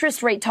major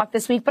interest rate talk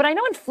this week, but I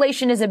know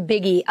inflation is a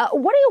biggie.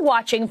 What are you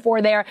watching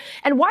for there,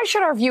 and why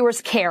should our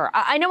viewers care?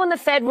 I know when the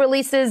Fed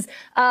releases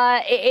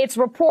its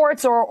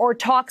reports or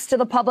talks to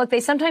the public, they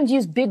sometimes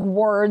use big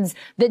words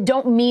that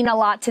don't mean a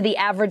lot to the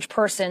average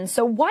person.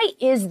 So why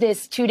is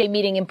this two-day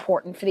meeting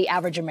important for the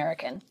average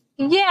American?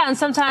 Yeah, and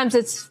sometimes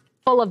it's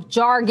full of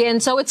jargon.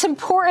 So it's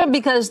important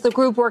because the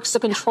group works to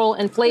control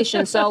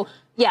inflation. So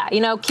yeah,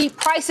 keep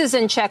prices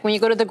in check when you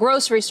go to the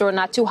grocery store,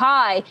 not too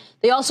high.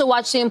 They also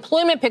watch the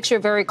employment picture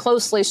very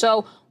closely.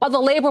 So while the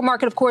labor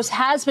market, of course,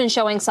 has been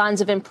showing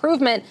signs of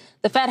improvement,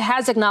 the Fed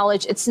has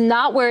acknowledged it's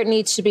not where it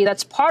needs to be.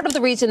 That's part of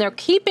the reason they're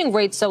keeping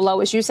rates so low,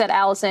 as you said,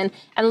 Allison.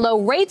 And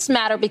low rates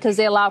matter because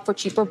they allow for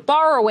cheaper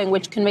borrowing,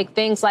 which can make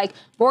things like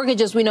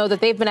mortgages. We know that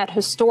they've been at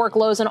historic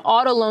lows, and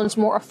auto loans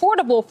more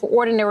affordable for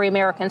ordinary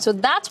Americans. So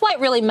that's why it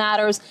really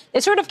matters. They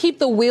sort of keep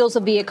the wheels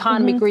of the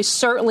economy greased,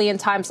 certainly in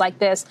times like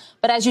this.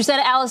 But as you said,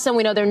 Allison,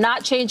 we know they're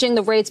not changing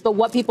the rates, but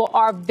what people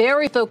are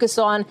very focused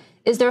on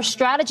is their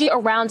strategy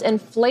around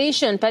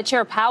inflation. Fed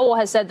Chair Powell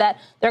has said that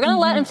they're going to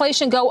let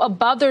inflation go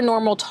above their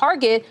normal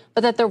target,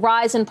 but that the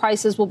rise in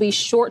prices will be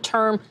short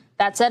term.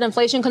 That said,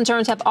 inflation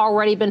concerns have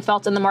already been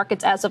felt in the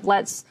markets as of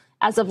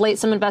late.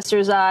 Some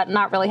investors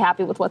not really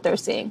happy with what they're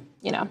seeing,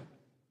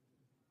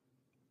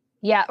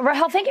 Yeah,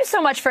 Rahel, thank you so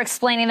much for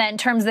explaining that in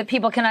terms that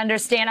people can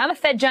understand. I'm a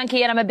Fed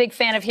junkie, and I'm a big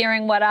fan of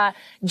hearing what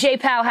Jay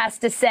Powell has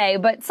to say.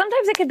 But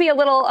sometimes it could be a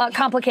little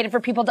complicated for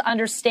people to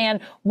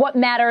understand what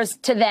matters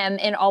to them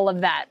in all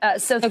of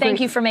that. So thank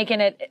you for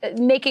making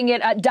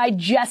it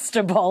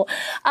digestible.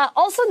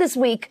 Also this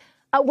week,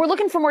 we're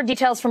looking for more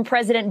details from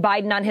President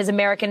Biden on his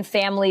American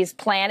Families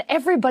Plan.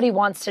 Everybody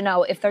wants to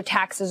know if their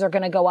taxes are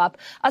going to go up.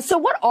 So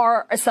what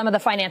are some of the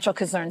financial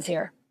concerns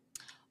here?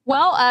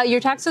 Well,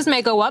 your taxes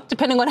may go up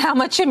depending on how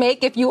much you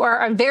make. If you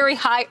are a very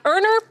high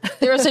earner,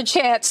 there's a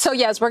chance. So,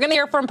 yes, we're going to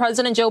hear from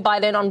President Joe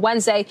Biden on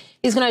Wednesday.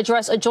 He's going to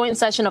address a joint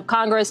session of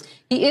Congress.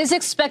 He is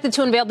expected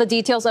to unveil the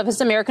details of his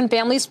American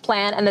Families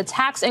Plan and the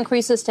tax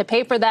increases to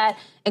pay for that,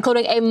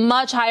 including a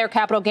much higher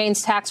capital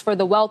gains tax for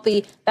the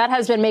wealthy. That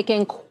has been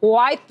making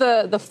quite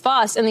the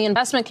fuss in the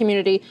investment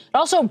community. It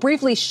also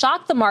briefly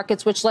shocked the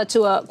markets, which led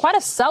to quite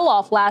a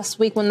sell-off last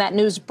week when that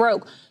news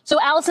broke. So,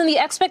 Allison, the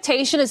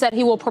expectation is that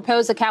he will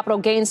propose a capital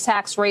gains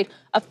tax rate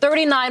of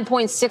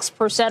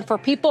 39.6% for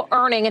people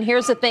earning, and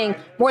here's the thing,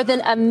 more than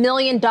 $1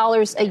 million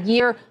a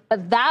year.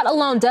 But that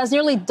alone does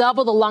nearly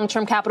double the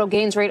long-term capital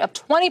gains rate of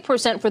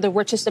 20% for the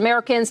richest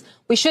Americans.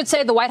 We should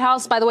say the White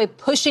House, by the way,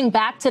 pushing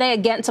back today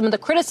against some of the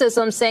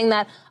criticism, saying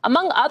that,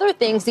 among other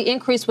things, the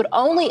increase would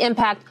only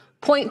impact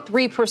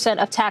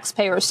 0.3% of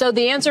taxpayers. So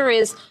the answer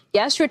is,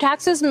 yes, your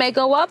taxes may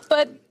go up,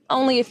 but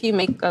only if you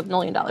make $1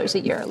 million a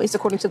year, at least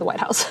according to the White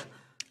House.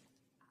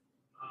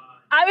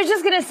 I was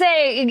just going to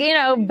say,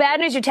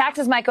 bad news, your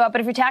taxes might go up, but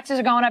if your taxes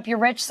are going up, you're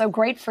rich, so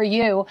great for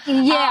you.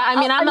 Yeah,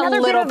 I'm a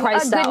little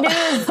priced out. Good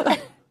news.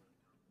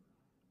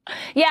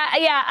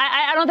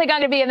 I don't think I'm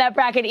going to be in that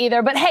bracket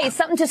either. But hey,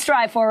 something to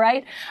strive for,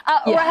 right?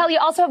 Rahel, you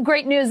also have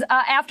great news.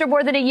 After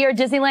more than a year,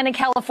 Disneyland in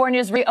California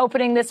is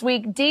reopening this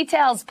week.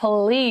 Details,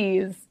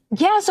 please.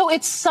 Yeah, so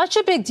it's such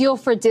a big deal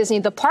for Disney.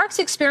 The parks,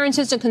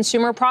 experiences, and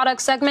consumer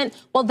products segment,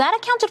 well, that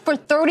accounted for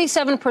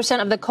 37%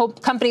 of the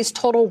company's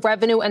total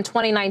revenue in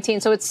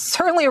 2019. So it's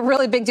certainly a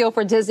really big deal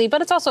for Disney,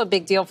 but it's also a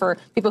big deal for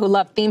people who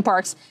love theme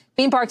parks.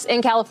 Theme parks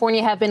in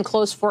California have been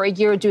closed for a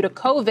year due to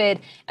COVID.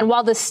 And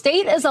while the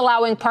state is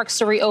allowing parks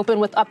to reopen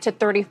with up to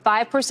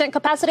 35%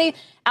 capacity,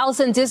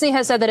 Allison, Disney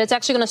has said that it's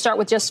actually going to start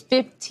with just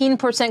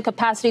 15%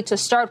 capacity to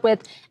start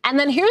with. And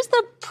then here's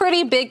the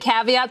pretty big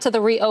caveat to the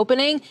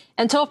reopening.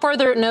 Until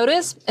further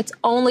notice, it's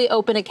only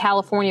open to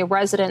California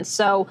residents.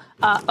 So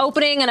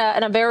opening in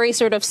a very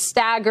sort of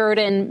staggered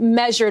and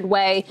measured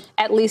way,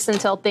 at least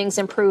until things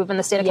improve in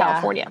the state of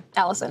California.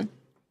 Allison.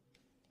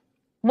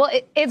 Well,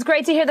 it's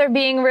great to hear they're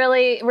being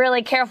really,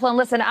 really careful. And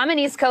listen, I'm an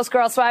East Coast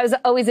girl, so I was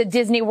always a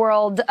Disney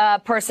World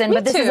person.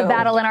 But this is a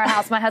battle in our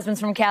house. My husband's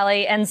from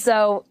Cali, and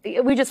so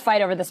we just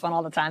fight over this one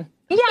all the time.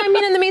 Yeah, I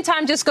mean, in the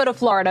meantime, just go to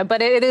Florida.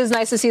 But it is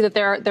nice to see that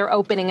they're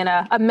opening in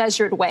a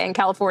measured way in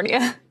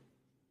California.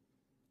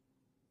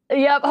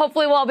 Yep,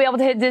 hopefully we'll be able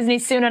to hit Disney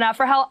soon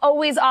enough. Rahel,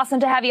 always awesome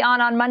to have you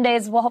on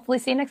Mondays. We'll hopefully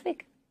see you next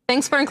week.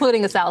 Thanks for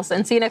including us,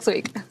 Allison. See you next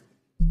week.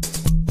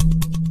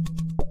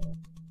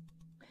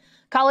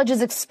 College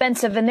is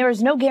expensive, and there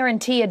is no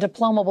guarantee a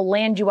diploma will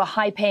land you a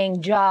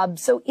high-paying job.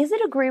 So is a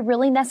degree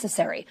really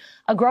necessary?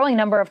 A growing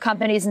number of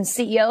companies and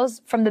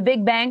CEOs, from the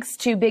big banks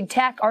to big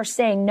tech, are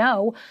saying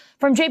no.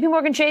 From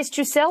JPMorgan Chase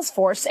to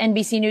Salesforce,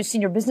 NBC News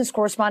senior business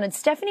correspondent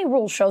Stephanie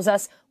Rule shows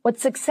us what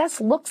success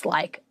looks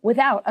like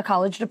without a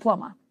college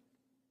diploma.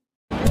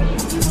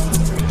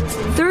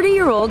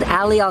 30-year-old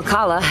Ali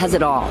Alcala has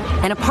it all.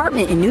 An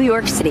apartment in New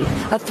York City,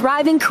 a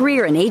thriving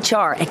career in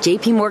HR at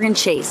JPMorgan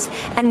Chase,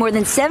 and more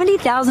than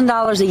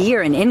 $70,000 a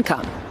year in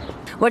income.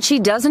 What she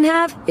doesn't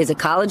have is a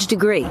college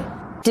degree.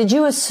 Did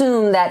you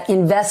assume that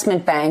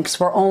investment banks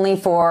were only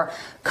for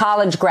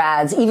college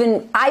grads,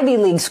 even Ivy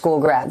League school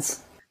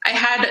grads? I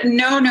had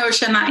no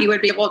notion that you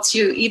would be able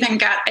to even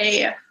get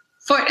a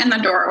foot in the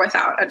door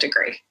without a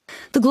degree.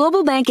 The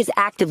global bank is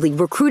actively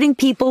recruiting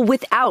people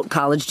without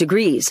college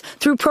degrees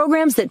through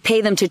programs that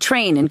pay them to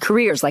train in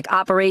careers like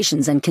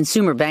operations and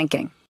consumer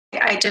banking.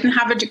 I didn't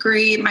have a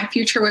degree. My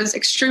future was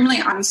extremely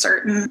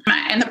uncertain.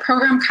 And the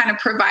program kind of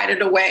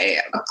provided a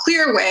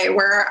clear way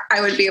where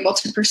I would be able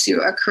to pursue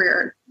a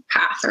career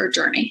path or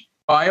journey.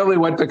 I only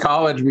went to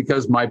college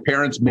because my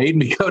parents made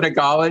me go to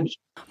college.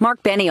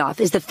 Mark Benioff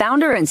is the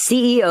founder and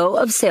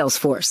CEO of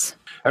Salesforce.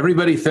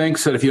 Everybody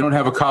thinks that if you don't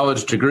have a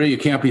college degree, you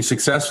can't be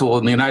successful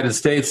in the United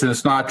States, and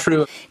it's not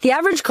true. The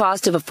average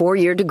cost of a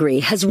four-year degree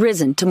has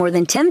risen to more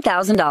than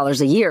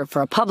 $10,000 a year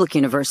for a public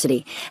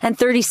university and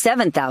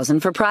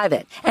 $37,000 for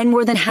private. And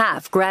more than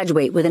half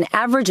graduate with an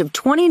average of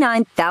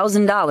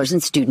 $29,000 in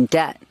student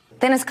debt.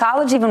 Then is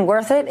college even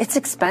worth it? It's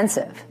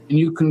expensive. And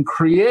you can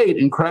create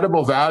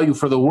incredible value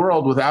for the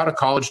world without a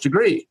college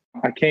degree.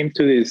 I came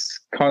to this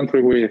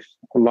country with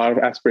a lot of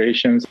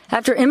aspirations.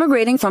 After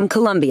immigrating from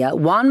Colombia,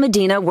 Juan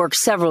Medina worked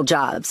several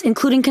jobs,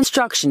 including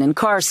construction and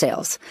car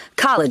sales.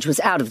 College was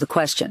out of the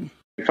question.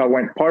 If I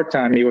went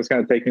part-time, it was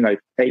going to take me like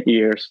 8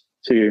 years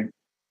to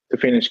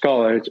finish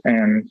college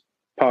and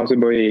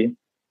possibly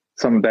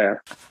some debt.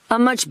 A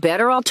much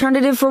better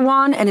alternative for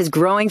Juan and his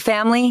growing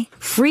family?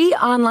 Free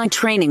online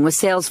training with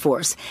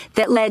Salesforce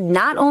that led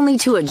not only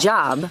to a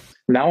job.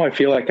 Now I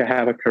feel like I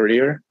have a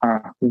career.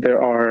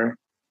 There are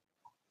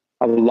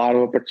a lot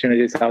of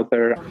opportunities out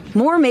there.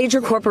 More major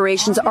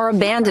corporations are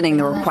abandoning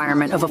the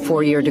requirement of a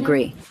four-year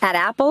degree. At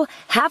Apple,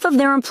 half of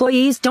their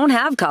employees don't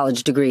have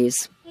college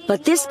degrees.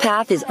 But this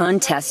path is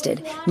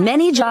untested.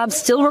 Many jobs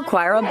still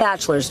require a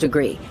bachelor's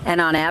degree.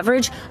 And on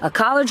average, a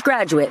college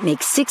graduate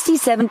makes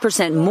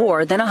 67%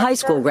 more than a high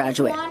school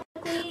graduate.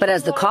 But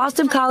as the cost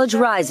of college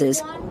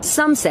rises,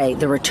 some say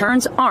the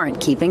returns aren't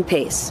keeping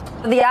pace.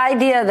 The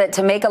idea that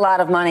to make a lot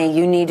of money,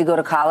 you need to go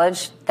to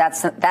college,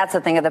 that's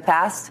a thing of the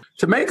past.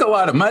 To make a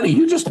lot of money,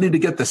 you just need to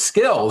get the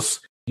skills.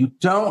 You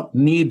don't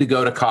need to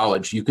go to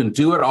college. You can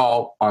do it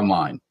all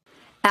online.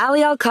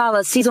 Ali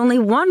Alcala sees only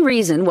one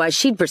reason why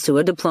she'd pursue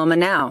a diploma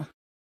now.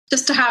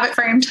 Just to have it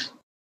framed.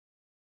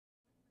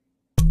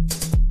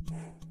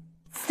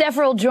 Steph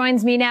Rule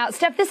joins me now.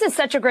 Steph, this is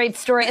such a great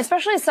story,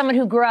 especially as someone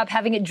who grew up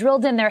having it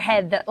drilled in their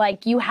head that,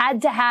 like, you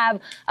had to have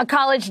a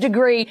college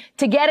degree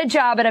to get a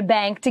job at a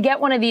bank, to get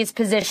one of these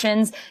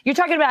positions. You're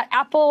talking about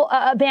Apple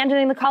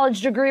abandoning the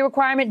college degree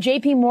requirement,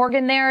 JP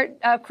Morgan there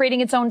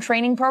creating its own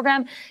training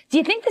program. Do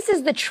you think this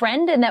is the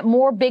trend and that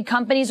more big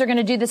companies are going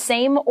to do the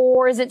same,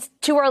 or is it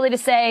too early to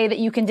say that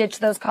you can ditch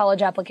those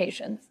college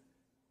applications?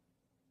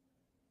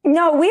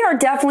 No, we are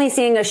definitely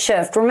seeing a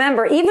shift.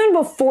 Remember, even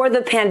before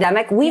the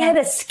pandemic, we had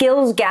a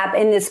skills gap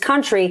in this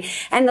country,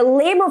 and the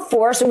labor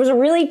force, it was a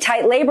really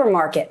tight labor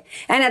market.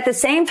 And at the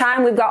same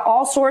time, we've got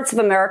all sorts of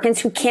Americans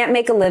who can't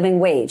make a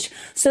living wage.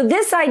 So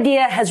this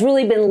idea has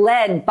really been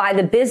led by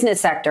the business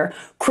sector.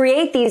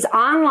 Create these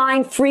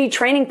online free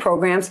training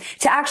programs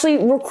to actually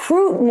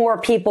recruit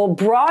more people,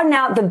 broaden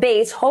out the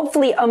base,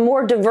 hopefully a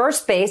more diverse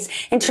base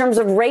in terms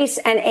of race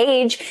and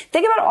age.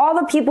 Think about all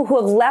the people who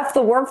have left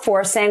the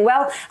workforce saying,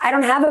 well, I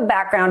don't have a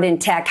background in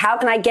tech. How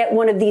can I get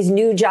one of these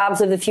new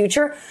jobs of the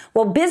future?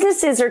 Well,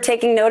 businesses are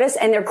taking notice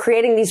and they're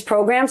creating these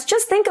programs.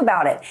 Just think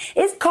about it.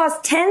 It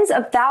costs tens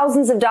of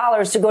thousands of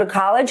dollars to go to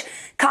college.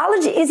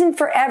 College isn't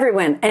for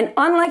everyone. And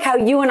unlike how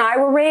you and I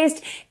were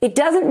raised, it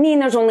doesn't mean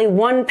there's only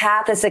one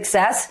path of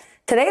success.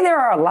 Today, there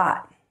are a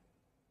lot.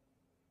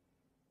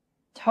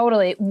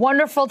 Totally.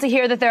 Wonderful to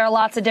hear that there are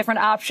lots of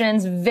different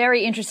options.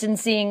 Very interested in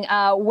seeing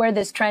where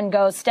this trend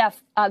goes.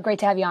 Steph, great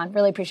to have you on.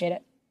 Really appreciate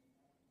it.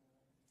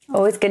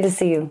 Always good to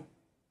see you.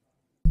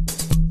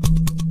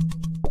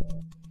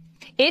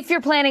 If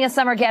you're planning a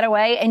summer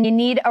getaway and you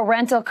need a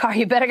rental car,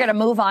 you better get a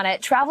move on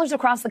it. Travelers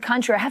across the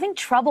country are having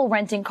trouble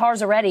renting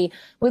cars already,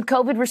 with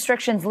COVID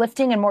restrictions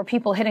lifting and more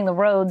people hitting the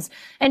roads.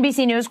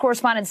 NBC News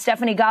correspondent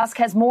Stephanie Gosk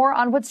has more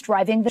on what's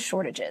driving the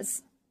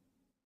shortages.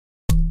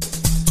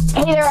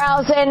 Hey there,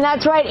 Allison.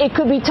 That's right. It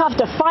could be tough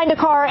to find a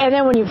car, and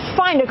then when you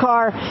find a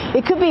car,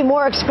 it could be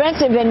more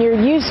expensive than you're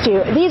used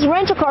to. These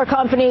rental car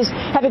companies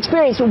have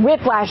experienced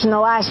whiplash in the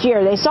last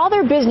year. They saw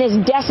their business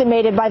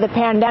decimated by the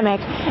pandemic,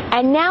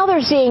 and now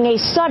they're seeing a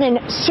sudden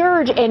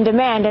surge in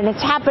demand, and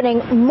it's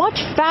happening much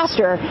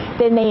faster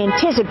than they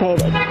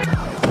anticipated.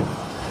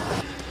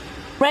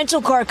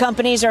 Rental car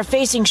companies are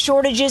facing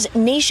shortages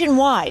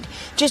nationwide,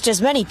 just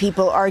as many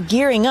people are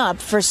gearing up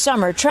for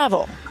summer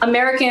travel.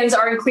 Americans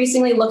are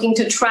increasingly looking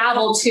to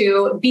travel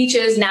to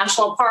beaches,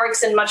 national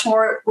parks, and much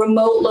more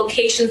remote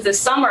locations this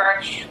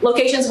summer,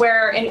 locations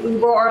where an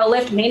Uber or a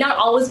Lyft may not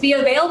always be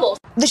available.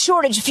 The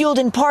shortage fueled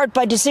in part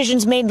by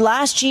decisions made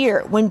last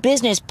year when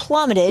business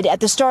plummeted at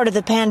the start of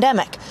the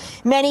pandemic.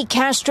 Many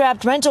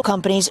cash-strapped rental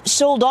companies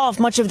sold off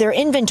much of their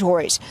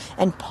inventories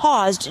and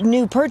paused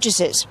new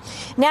purchases.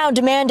 Now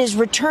demand is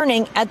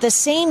returning at the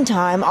same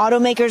time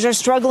automakers are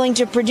struggling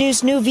to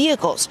produce new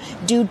vehicles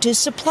due to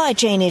supply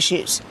chain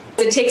issues.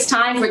 It takes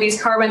time for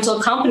these car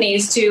rental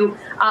companies to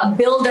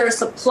build their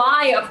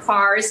supply of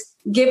cars,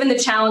 given the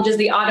challenges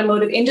the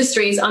automotive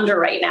industry is under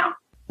right now.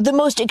 The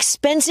most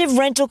expensive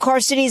rental car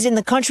cities in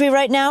the country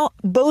right now,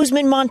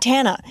 Bozeman,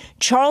 Montana,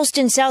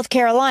 Charleston, South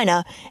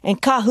Carolina,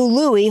 and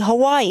Kahului,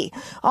 Hawaii,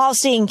 all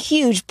seeing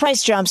huge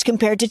price jumps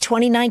compared to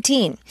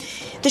 2019.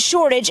 The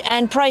shortage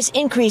and price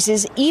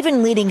increases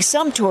even leading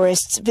some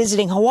tourists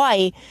visiting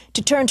Hawaii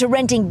to turn to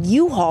renting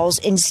U-Hauls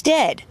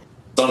instead.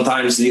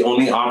 Sometimes the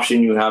only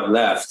option you have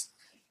left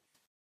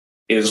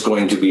is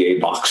going to be a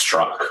box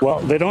truck.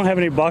 Well, they don't have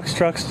any box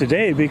trucks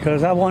today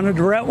because I wanted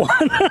to rent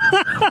one.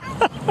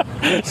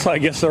 So I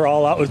guess they're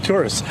all out with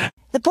tourists.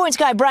 The Points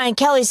guy Brian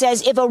Kelly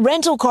says if a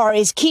rental car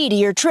is key to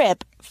your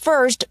trip,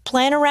 first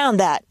plan around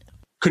that.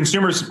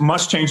 Consumers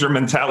must change their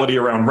mentality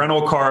around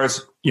rental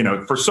cars. You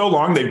know, for so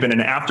long they've been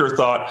an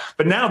afterthought,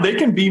 but now they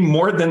can be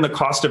more than the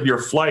cost of your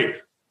flight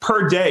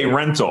per day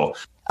rental.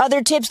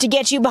 Other tips to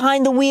get you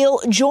behind the wheel: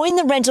 join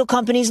the rental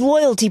company's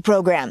loyalty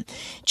program.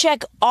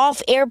 Check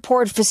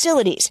off-airport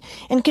facilities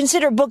and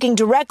consider booking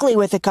directly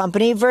with the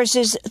company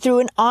versus through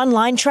an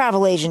online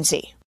travel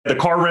agency. The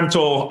car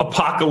rental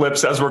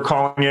apocalypse, as we're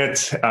calling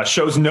it,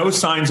 shows no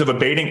signs of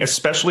abating,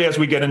 especially as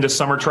we get into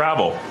summer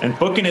travel. And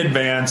book in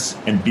advance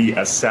and be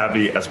as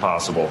savvy as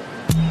possible.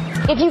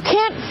 If you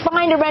can't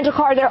find a rental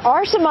car, there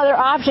are some other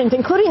options,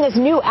 including this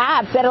new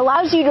app that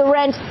allows you to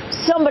rent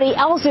somebody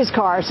else's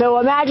car. So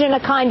imagine a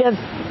kind of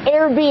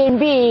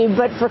Airbnb,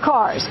 but for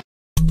cars.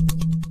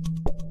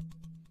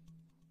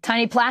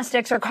 Tiny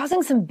plastics are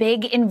causing some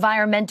big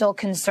environmental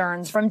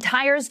concerns. From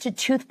tires to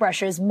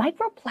toothbrushes,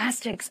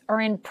 microplastics are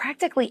in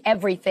practically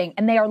everything,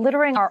 and they are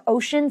littering our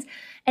oceans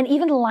and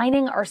even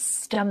lining our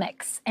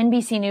stomachs.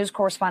 NBC News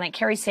correspondent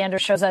Carrie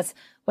Sanders shows us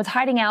what's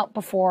hiding out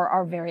before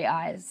our very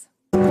eyes.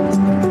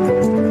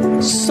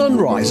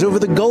 Sunrise over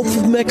the Gulf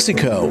of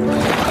Mexico.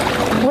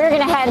 We're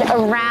going to head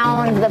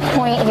around the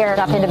point here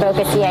up into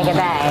Boca Ciega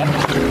Bay.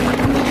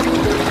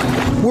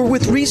 We're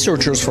with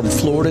researchers from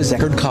Florida's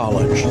Eckerd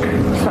College.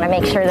 Just want to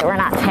make sure that we're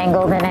not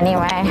tangled in any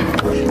way.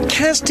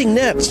 Casting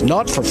nets,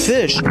 not for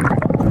fish,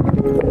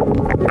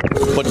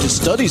 but to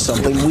study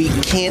something we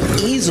can't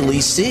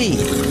easily see,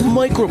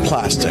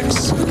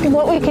 microplastics.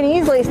 What we can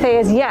easily say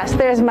is, yes,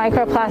 there's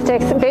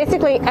microplastics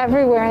basically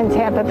everywhere in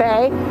Tampa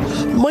Bay.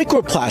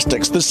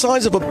 Microplastics the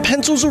size of a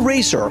pencil's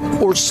eraser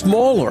or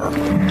smaller.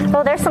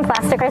 Oh, there's some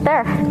plastic right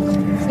there.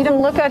 You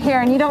don't look out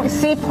here and you don't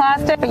see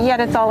plastic, but yet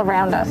it's all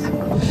around us.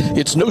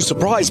 It's no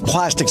surprise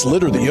plastics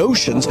litter the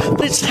oceans,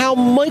 but it's how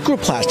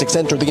microplastics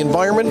enter the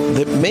environment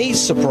that may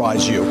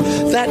surprise you.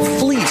 That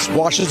fleece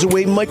washes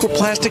away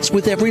microplastics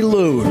with every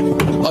load.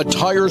 A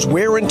tire's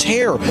wear and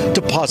tear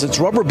deposits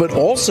rubber, but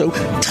also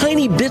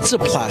tiny bits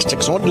of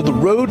plastics onto the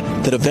road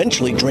that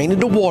eventually drain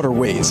into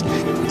waterways.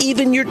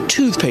 Even your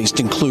toothpaste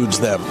includes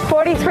them.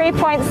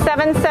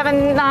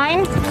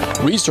 43.779.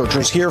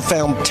 Researchers here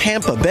found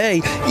Tampa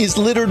Bay is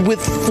littered with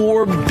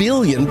 4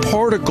 billion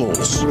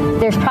particles.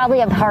 There's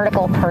probably a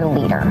particle per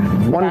liter.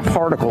 One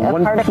particle,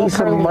 one piece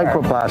of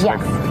microplastic.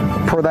 Yes.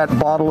 Per that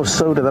bottle of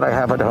soda that I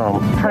have at home.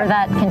 Per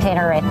that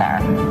container right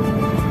there.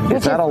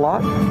 Is that a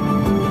lot?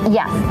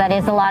 Yes, that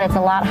is a lot. It's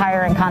a lot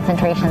higher in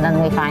concentration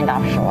than we find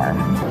offshore.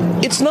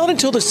 It's not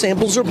until the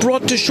samples are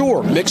brought to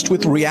shore, mixed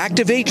with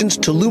reactive agents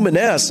to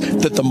luminesce,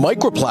 that the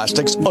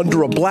microplastics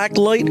under a black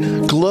light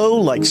glow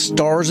like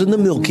stars in the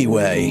Milky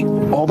Way.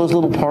 All those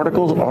little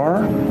particles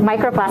are?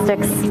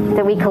 Microplastics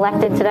that we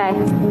collected today.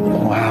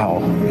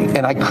 Wow.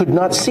 And I could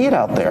not see it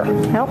out there.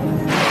 Nope.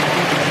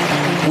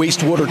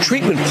 Wastewater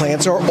treatment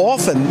plants are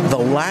often the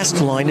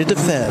last line of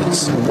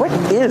defense. What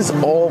is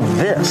all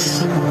this?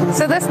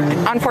 So this,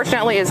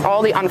 unfortunately, is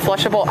all the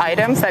unflushable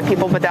items that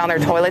people put down their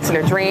toilets and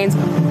their drains.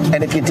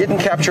 And if you didn't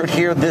capture it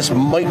here, this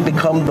might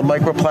become the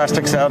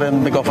microplastics out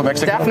in the Gulf of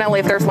Mexico?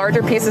 Definitely. If there's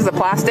larger pieces of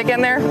plastic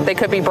in there, they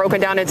could be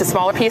broken down into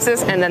smaller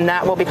pieces, and then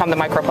that will become the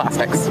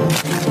microplastics.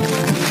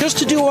 Just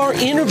to do our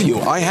interview,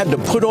 I had to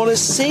put on a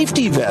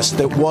safety vest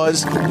that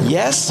was,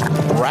 yes,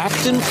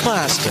 wrapped in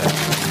plastic.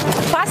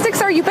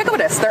 Plastics are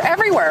ubiquitous. They're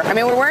everywhere. I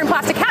mean, we're wearing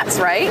plastic hats,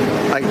 right?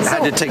 I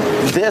had to take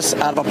this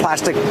out of a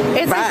plastic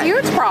It's bag. a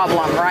huge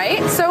problem,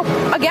 right? So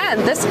again,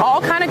 this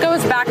all kind of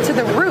goes back to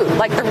the root.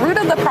 Like the root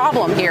of the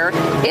problem here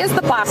is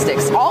the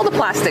plastics, all the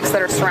plastics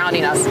that are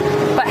surrounding us.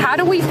 But how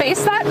do we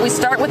face that? We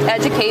start with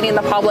educating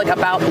the public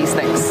about these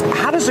things.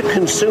 How does a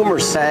consumer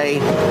say,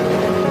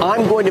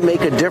 I'm going to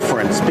make a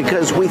difference?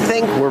 Because we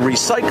think we're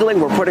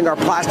recycling, we're putting our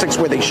plastics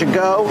where they should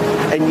go,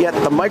 and yet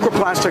the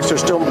microplastics are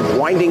still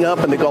winding up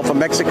in the Gulf of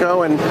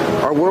Mexico and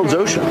our world's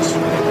oceans.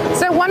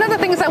 So one of the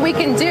things that we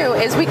can do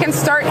is we can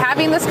start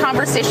having this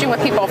conversation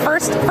with people.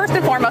 First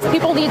and foremost,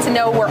 people need to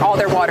know where all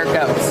their water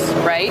goes,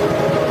 right?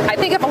 I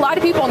think if a lot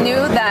of people knew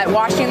that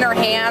washing their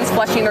hands,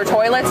 flushing their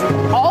toilets,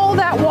 all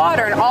that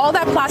water and all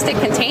that plastic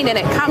contained in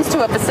it comes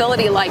to a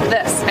facility like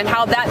this, and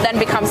how that then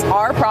becomes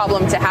our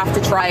problem to have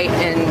to try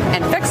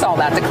and fix all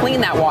that, to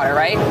clean that water,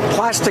 right?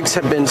 Plastics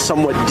have been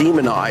somewhat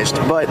demonized,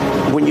 but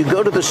when you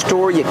go to the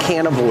store, you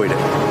can't avoid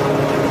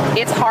it.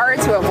 It's hard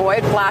to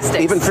avoid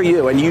plastics. Even for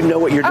you, and you know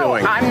what you're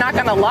doing. I'm not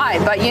going to lie,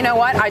 but you know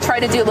what? I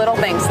try to do little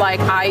things like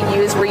I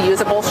use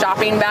reusable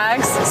shopping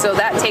bags, so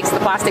that takes the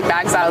plastic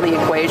bags out of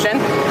the equation.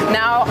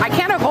 Now, I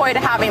can't avoid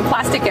having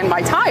plastic in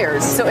my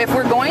tires, so if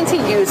we're going to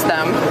use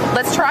them,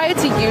 let's try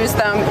to use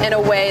them in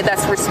a way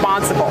that's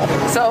responsible.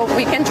 So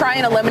we can try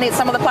and eliminate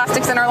some of the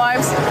plastics in our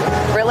lives.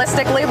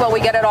 Realistically, will we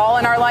get it all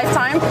in our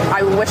lifetime?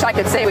 I wish I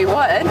could say we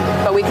would,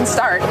 but we can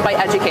start by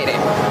educating.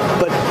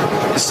 But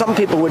some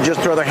people would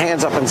just throw their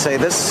hands up and say,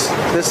 this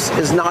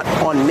is not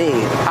on me.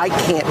 I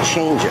can't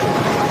change it.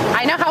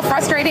 I know how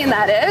frustrating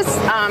that is.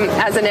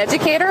 As an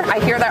educator, I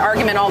hear that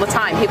argument all the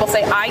time. People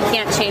say, I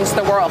can't change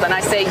the world. And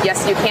I say,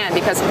 yes, you can,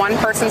 because one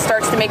person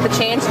starts to make the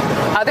change,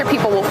 other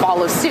people will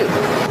follow suit.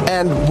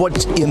 And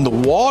what's in the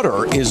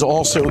water is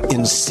also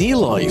in sea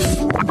life.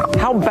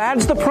 How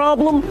bad's the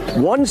problem?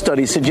 One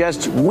study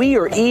suggests we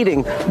are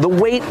eating the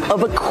weight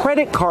of a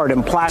credit card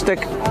in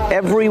plastic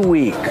every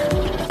week.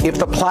 If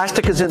the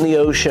plastic is in the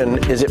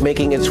ocean, is it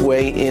making its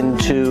way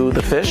into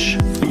the fish?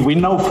 We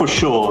know for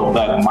sure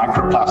that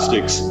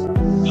microplastics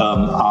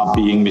are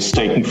being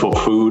mistaken for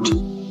food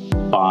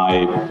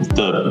by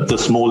the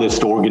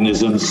smallest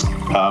organisms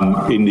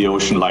in the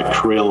ocean, like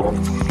krill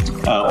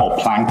or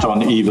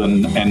plankton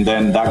even, and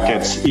then that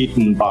gets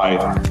eaten by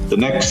the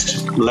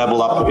next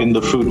level up in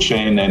the food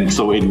chain, and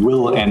so it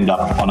will end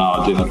up on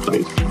our dinner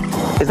plate.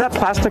 Is that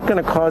plastic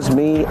going to cause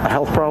me a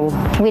health problem?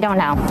 We don't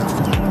know.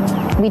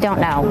 We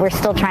don't know. We're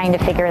still trying to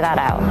figure that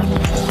out.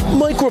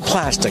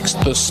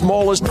 Microplastics, the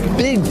smallest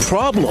big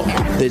problem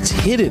that's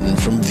hidden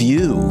from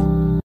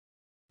view.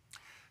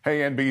 Hey,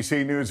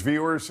 NBC News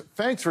viewers,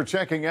 thanks for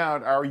checking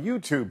out our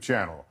YouTube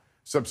channel.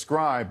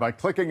 Subscribe by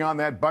clicking on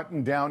that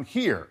button down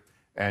here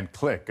and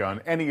click on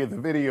any of the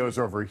videos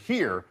over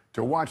here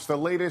to watch the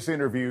latest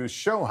interviews,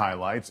 show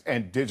highlights,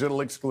 and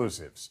digital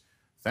exclusives.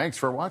 Thanks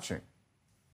for watching.